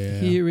 Yeah.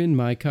 Here in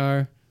my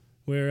car,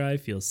 Where I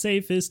feel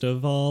safest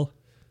of all.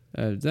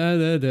 da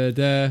da da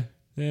da.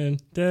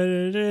 And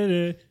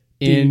da-da-da-da.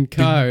 In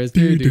cars,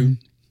 doo doo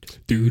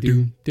doo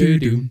doo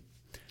doo.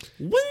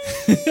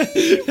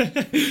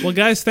 Well,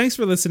 guys, thanks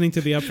for listening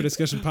to the Up for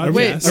Discussion podcast.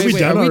 Wait, Are we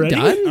done already?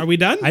 done? Are we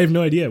done? I have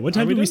no idea. What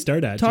time we did we done?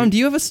 start at? Tom, do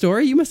you have a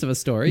story? You must have a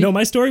story. No,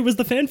 my story was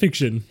the fan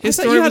fiction. I His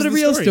thought story you had was a the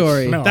real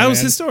story. No. That was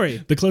man. his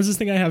story. The closest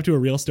thing I have to a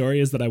real story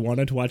is that I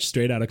wanted to watch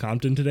Straight Outta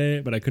Compton today,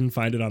 but I couldn't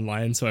find it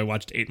online, so I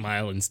watched 8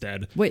 Mile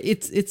instead. Wait,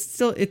 it's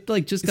still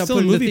like just got still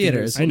put in in the movie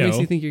theaters. theaters. What I makes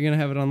know. you think you're gonna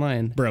have it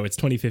online? Bro, it's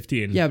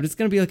 2015. Yeah, but it's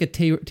gonna be like a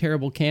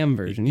terrible cam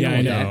version. You Yeah, don't I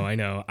want know, that. I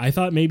know. I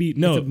thought maybe It's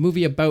a no.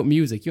 movie about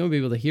music. You won't be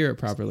able to hear it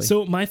properly.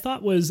 So my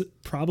thought was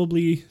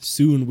probably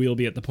soon we'll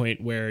be at the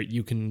point where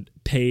you can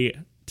pay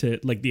to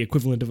like the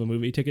equivalent of a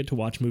movie ticket to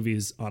watch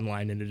movies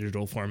online in a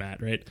digital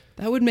format, right?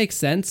 that would make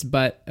sense,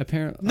 but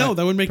apparently No,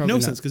 that would make probably no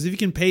not. sense, because if you're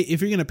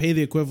going to pay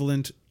the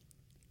equivalent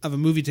of a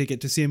movie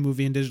ticket to see a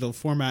movie in digital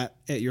format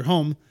at your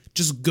home,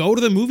 just go to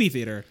the movie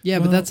theater. Yeah,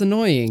 but that's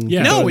annoying.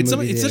 Yeah. to go No, to it's the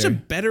movie it's such a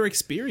theater. better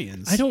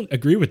experience. I don't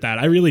agree with that.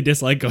 I really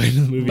dislike going to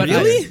the movie. But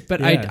theater. but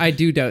Yeah. I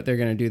do doubt they're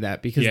going to do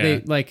that because Yeah. they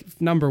like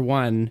number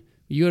one,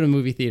 you go to a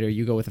movie theater,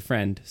 you go with a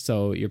friend,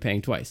 so you're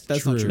paying twice.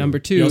 That's not true. Number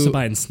two, You also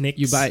buying snacks.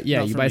 You buy Not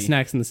you for buy me.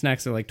 snacks, and the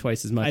snacks are like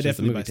twice as much I as the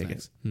definitely movie buy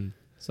tickets. snacks.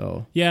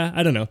 So Yeah,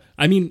 I don't know.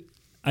 I mean,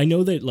 I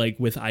know that like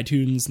with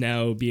iTunes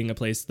now being a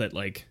place that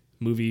like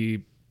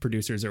movie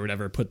producers or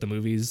whatever put the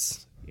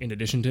movies in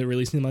addition to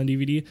releasing them on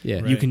DVD, Yeah.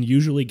 you Right. can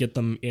usually get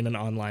them in an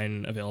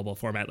online available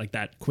format like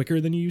that quicker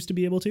than you used to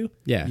be able to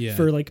yeah, Yeah.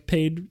 for like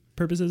paid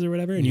purposes or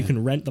whatever, and you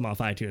can rent them off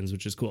iTunes,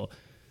 which is cool.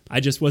 I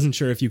just wasn't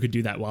sure if you could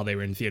do that while they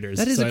were in theaters.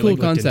 that is so a I, cool like,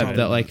 looked into concept. it.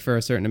 That like for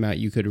a certain amount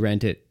you could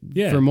rent it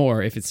Yeah. for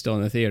more if it's still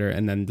in the theater,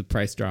 and then the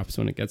price drops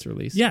when it gets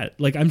released. Yeah,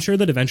 like I'm sure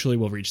that eventually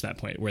we'll reach that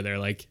point where they're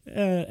like,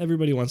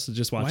 everybody wants to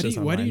just watch Why do this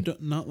you, online. why do you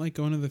not like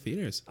going to the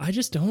theaters? I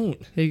just don't.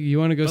 Hey, you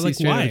want to go But, see like,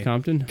 Straight why? Outta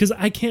Compton? Because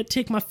I can't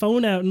take my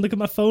phone out and look at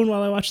my phone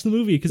while I watch the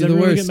movie because You're the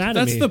everyone will worst. get mad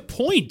That's at me. the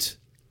point.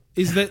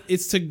 Is that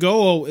it's to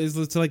go? Is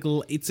to like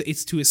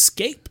it's to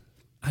escape.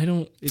 I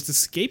don't. It's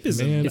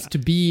escapism. Man. It's to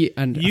be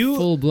a You-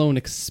 full blown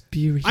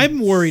experience.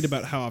 I'm worried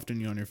about how often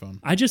you're on your phone.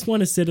 I just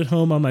want to sit at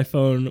home on my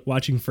phone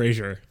watching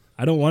Frasier.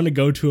 I don't want to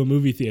go to a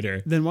movie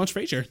theater. Then watch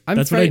Frasier. I'm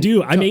That's what I frightened-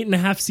 do. I'm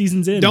 8.5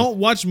 seasons in. Don't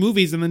watch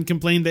movies and then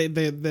complain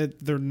that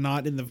they're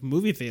not in the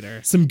movie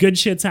theater. Some good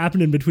shit's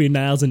happening between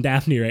Niles and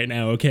Daphne right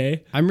now,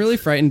 okay? I'm really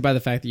frightened by the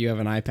fact that you have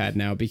an iPad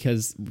now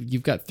because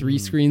you've got 3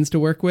 screens to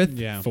work with.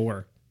 Yeah.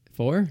 4,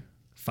 4?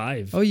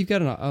 5. Oh, you've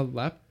got a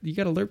lap. You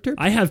got a lerp terp.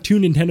 I have 2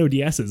 Nintendo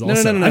DSs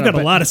also. no, I've got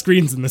but- a lot of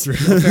screens in this room.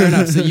 Fair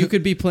enough. So you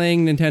could be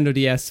playing Nintendo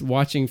DS,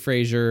 watching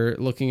Frasier,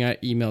 looking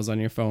at emails on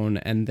your phone,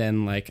 and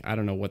then like I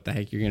don't know what the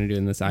heck you're gonna do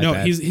in this iPad. No,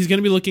 he's going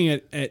to be looking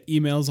at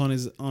emails on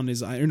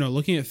his or no,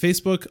 looking at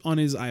Facebook on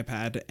his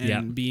iPad and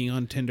Yeah. being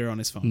on Tinder on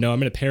his phone. No, I'm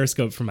going to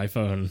Periscope from my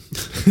phone.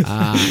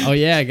 Oh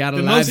yeah, I got a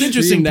The live most stream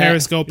interesting that.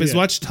 Periscope is Yeah.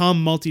 watch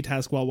Tom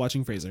multitask while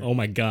watching Frasier. Oh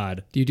my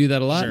God. Do you do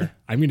that a lot? Sure.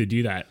 I'm going to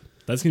do that.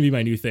 That's going to be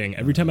my new thing.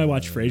 Every time I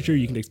watch Frasier,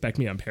 you can expect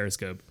me on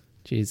Periscope.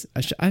 Jeez,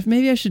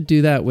 maybe I should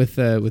do that with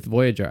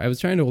Voyager. I was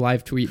trying to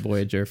live tweet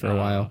Voyager for a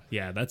while.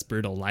 Yeah, that's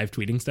brutal. Live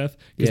tweeting stuff.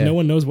 Because Yeah. no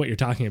one knows what you're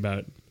talking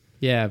about.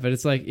 Yeah, but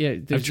it's like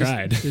there's I've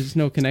tried. There's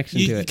no connection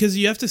to it. Because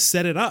you have to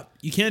set it up.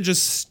 You can't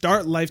just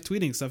start live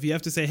tweeting stuff. You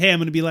have to say, "Hey, I'm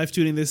going to be live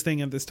tweeting this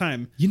thing at this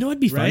time." You know what'd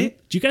be fun?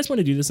 Right? Do you guys want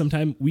to do this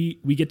sometime? We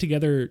get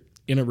together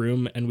in a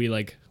room and we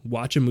like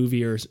watch a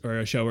movie or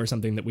a show or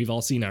something that we've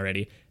all seen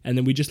already, and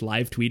then we just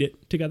live tweet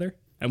it together.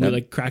 And we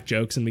like crack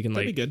jokes and we can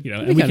like, be good. you know,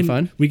 That'd and be we kinda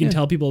can fun. we can Yeah.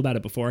 tell people about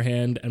it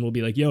beforehand, and we'll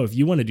be like, yo, if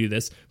you want to do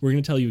this, we're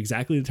going to tell you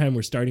exactly the time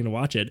we're starting to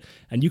watch it,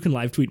 and you can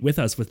live tweet with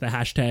us with the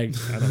hashtag.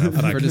 I don't know.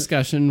 For fuck.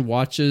 discussion,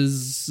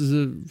 watches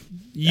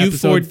You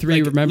episode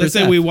 3 remember Let's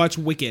say Seth. we watch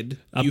Wicked.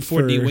 Up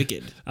U4D for-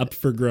 Wicked. Up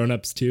for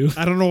grown-ups too.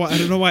 I don't know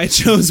why I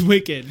chose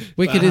Wicked.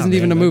 Wicked isn't man,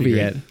 even a that'd be movie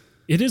great. yet.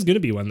 It is going to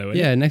be one though.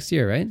 Isn't Yeah, it? next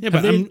year, right? Yeah, Have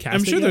but they I'm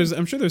cast sure it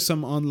yet? there's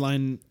some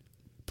online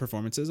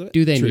performances of it.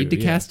 Do they True, need to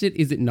yeah. cast it?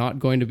 Is it not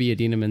going to be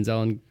Idina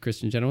Menzel and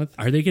Kristen Chenoweth?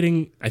 Are they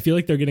getting? I feel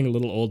like they're getting a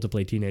little old to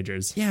play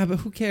teenagers. Yeah, but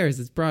who cares?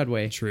 It's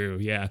Broadway. True.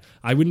 Yeah.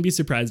 I wouldn't be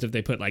surprised if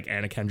they put like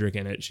Anna Kendrick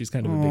in it. She's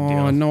kind of a big Oh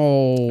deal.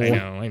 no!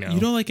 I know. You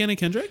don't like Anna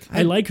Kendrick?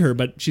 I like her,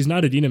 but she's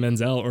not Idina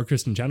Menzel or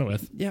Kristen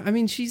Chenoweth. Yeah, I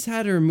mean she's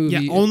had her movie.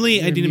 Yeah, only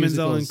her Idina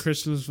Menzel and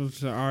musicals.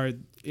 Kristen are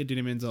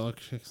Idina Menzel.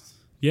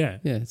 Yeah.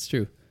 Yeah, it's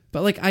true.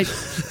 But like I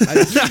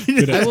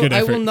Good, I will- good I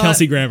effort. will not-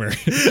 Kelsey Grammer.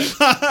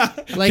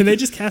 like Can they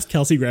just cast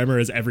Kelsey Grammer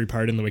as every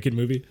part in the Wicked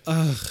movie?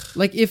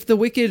 like if the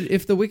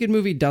Wicked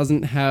movie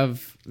doesn't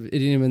have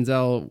Idina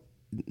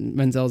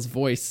Menzel's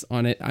voice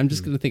on it, I'm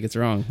just gonna think it's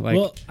wrong. Like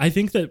Well, I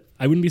think that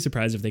I wouldn't be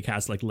surprised if they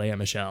cast like Lea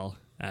Michele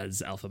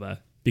as Elphaba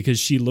because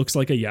she looks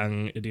like a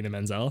young Idina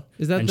Menzel.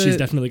 Is that and the- she's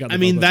definitely got. The I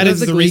mean, vocal that fry. is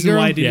the the Glee reason girl?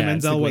 why Idina Yeah,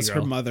 it's the Menzel Glee was her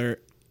girl. mother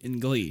in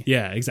Glee.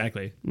 Yeah,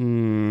 exactly.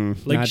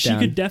 Like not she down.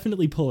 could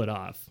definitely pull it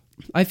off.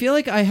 I feel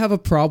like I have a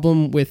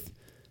problem with.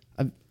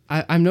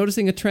 I'm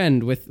noticing a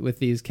trend with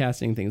these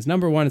casting things.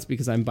 Number one, it's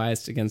because I'm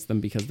biased against them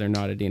because they're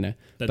not Idina.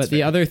 That's but the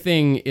fair. other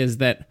thing is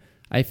that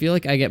I feel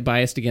like I get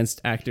biased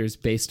against actors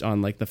based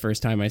on like the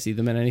first time I see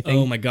them in anything.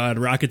 Oh my God,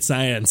 Rocket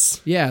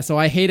Science. Yeah, so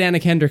I hate Anna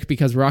Kendrick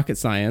because Rocket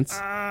Science,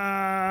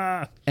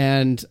 Ah.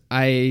 and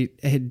I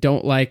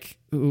don't like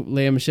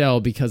Lea Michele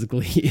because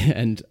Glee,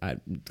 and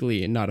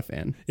Glee, not a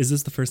fan. Is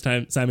this the first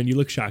time, Simon? You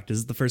look shocked.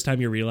 Is this the first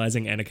time you're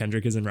realizing Anna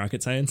Kendrick is in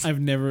Rocket Science? I have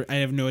no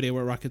idea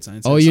what Rocket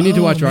Science Oh, is. you need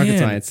to Oh, watch Rocket man.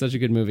 Science. Such a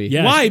good movie.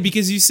 Yeah. Why?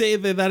 Because you say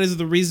that is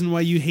the reason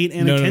why you hate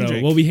Anna no.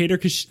 Kendrick. Well, we hate her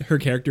because her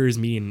character is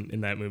mean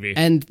in that movie.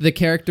 And the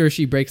character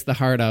she breaks the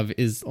heart of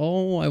is,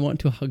 oh, I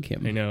want to hug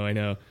him. I know. I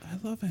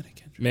love Anna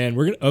Kendrick. Man,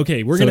 we're So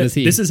gonna. does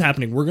he. This is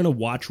happening. We're gonna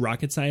watch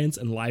Rocket Science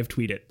and live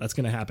tweet it. That's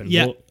gonna happen.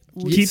 Yeah.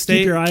 Keep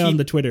your eye on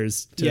the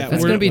Twitters. Yeah,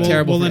 That's We're- going to be we'll-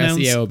 terrible we'll for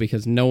announce- SEO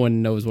because no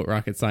one knows what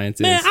Rocket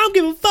Science is. Man, I don't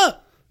give a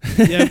fuck.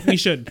 Yeah, we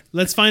should.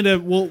 Let's find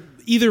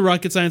either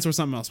Rocket Science or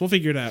something else. We'll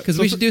figure it out. Because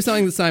we should do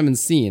something that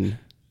Simon's seen.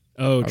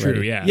 Oh, true.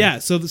 Already. Yeah. Yeah,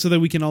 so that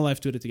we can all live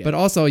tweet it together. But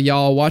also,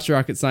 y'all watch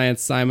Rocket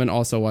Science. Simon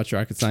also watch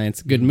Rocket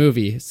Science. Good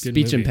movie. Speech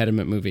movie.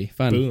 impediment movie.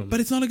 Fun. Boom. But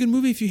it's not a good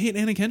movie if you hate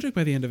Anna Kendrick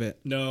by the end of it.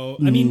 No,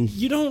 I mean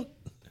you don't.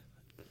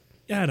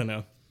 Yeah, I don't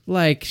know.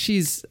 Like,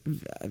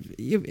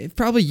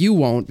 probably you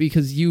won't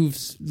because you've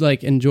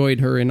like enjoyed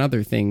her in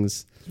other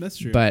things. That's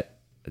true. But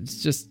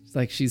it's just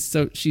like she's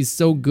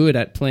so good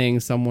at playing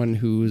someone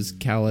who's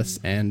callous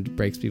and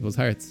breaks people's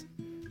hearts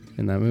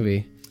in that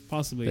movie.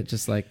 Possibly. That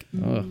just like,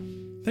 oh.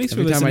 Thanks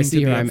for Every time listening I see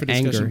to her, the I'm Up for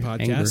Discussion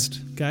anger.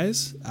 podcast,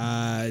 guys.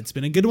 It's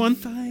been a good one.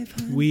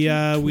 We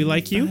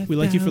like you. We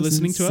like you for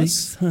listening to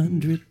us.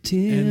 And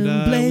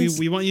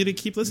we want you to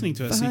keep listening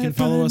to us. So you can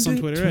follow us on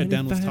Twitter at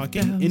Down With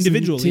Talking.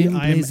 Individually,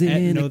 I'm at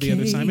Know The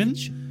Other Simon.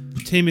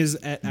 Tim is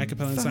at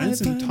Acapella and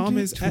Science, and Tom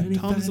is at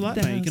Tom's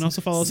Latina. You can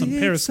also follow us on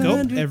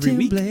Periscope every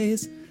week.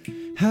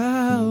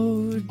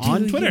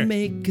 On Twitter.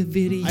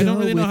 I don't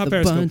really know how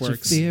Periscope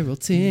works.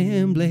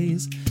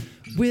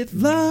 With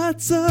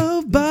lots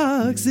of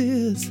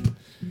boxes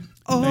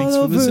all Thanks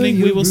for over listening.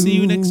 your We will see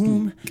you next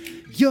room.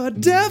 You're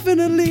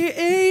definitely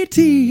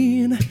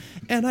 18,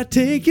 and I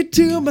take you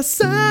to my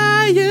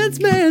science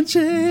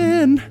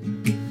mansion.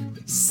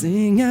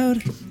 Sing out,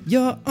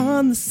 you're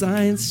on the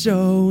science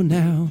show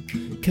now,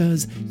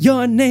 'cause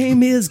your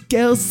name is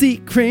Kelsey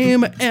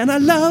Kramer, and I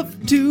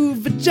love to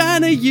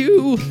vagina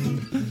you.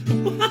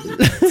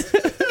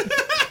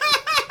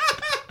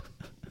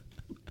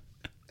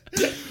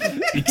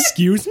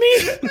 Excuse me.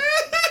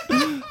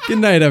 Good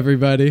night,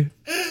 everybody.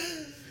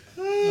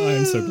 Oh,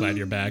 I'm so glad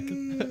you're back.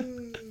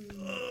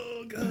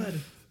 Oh God.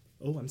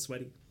 Oh, I'm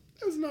sweaty.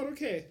 That was not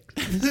okay.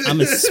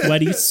 I'm a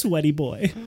sweaty boy.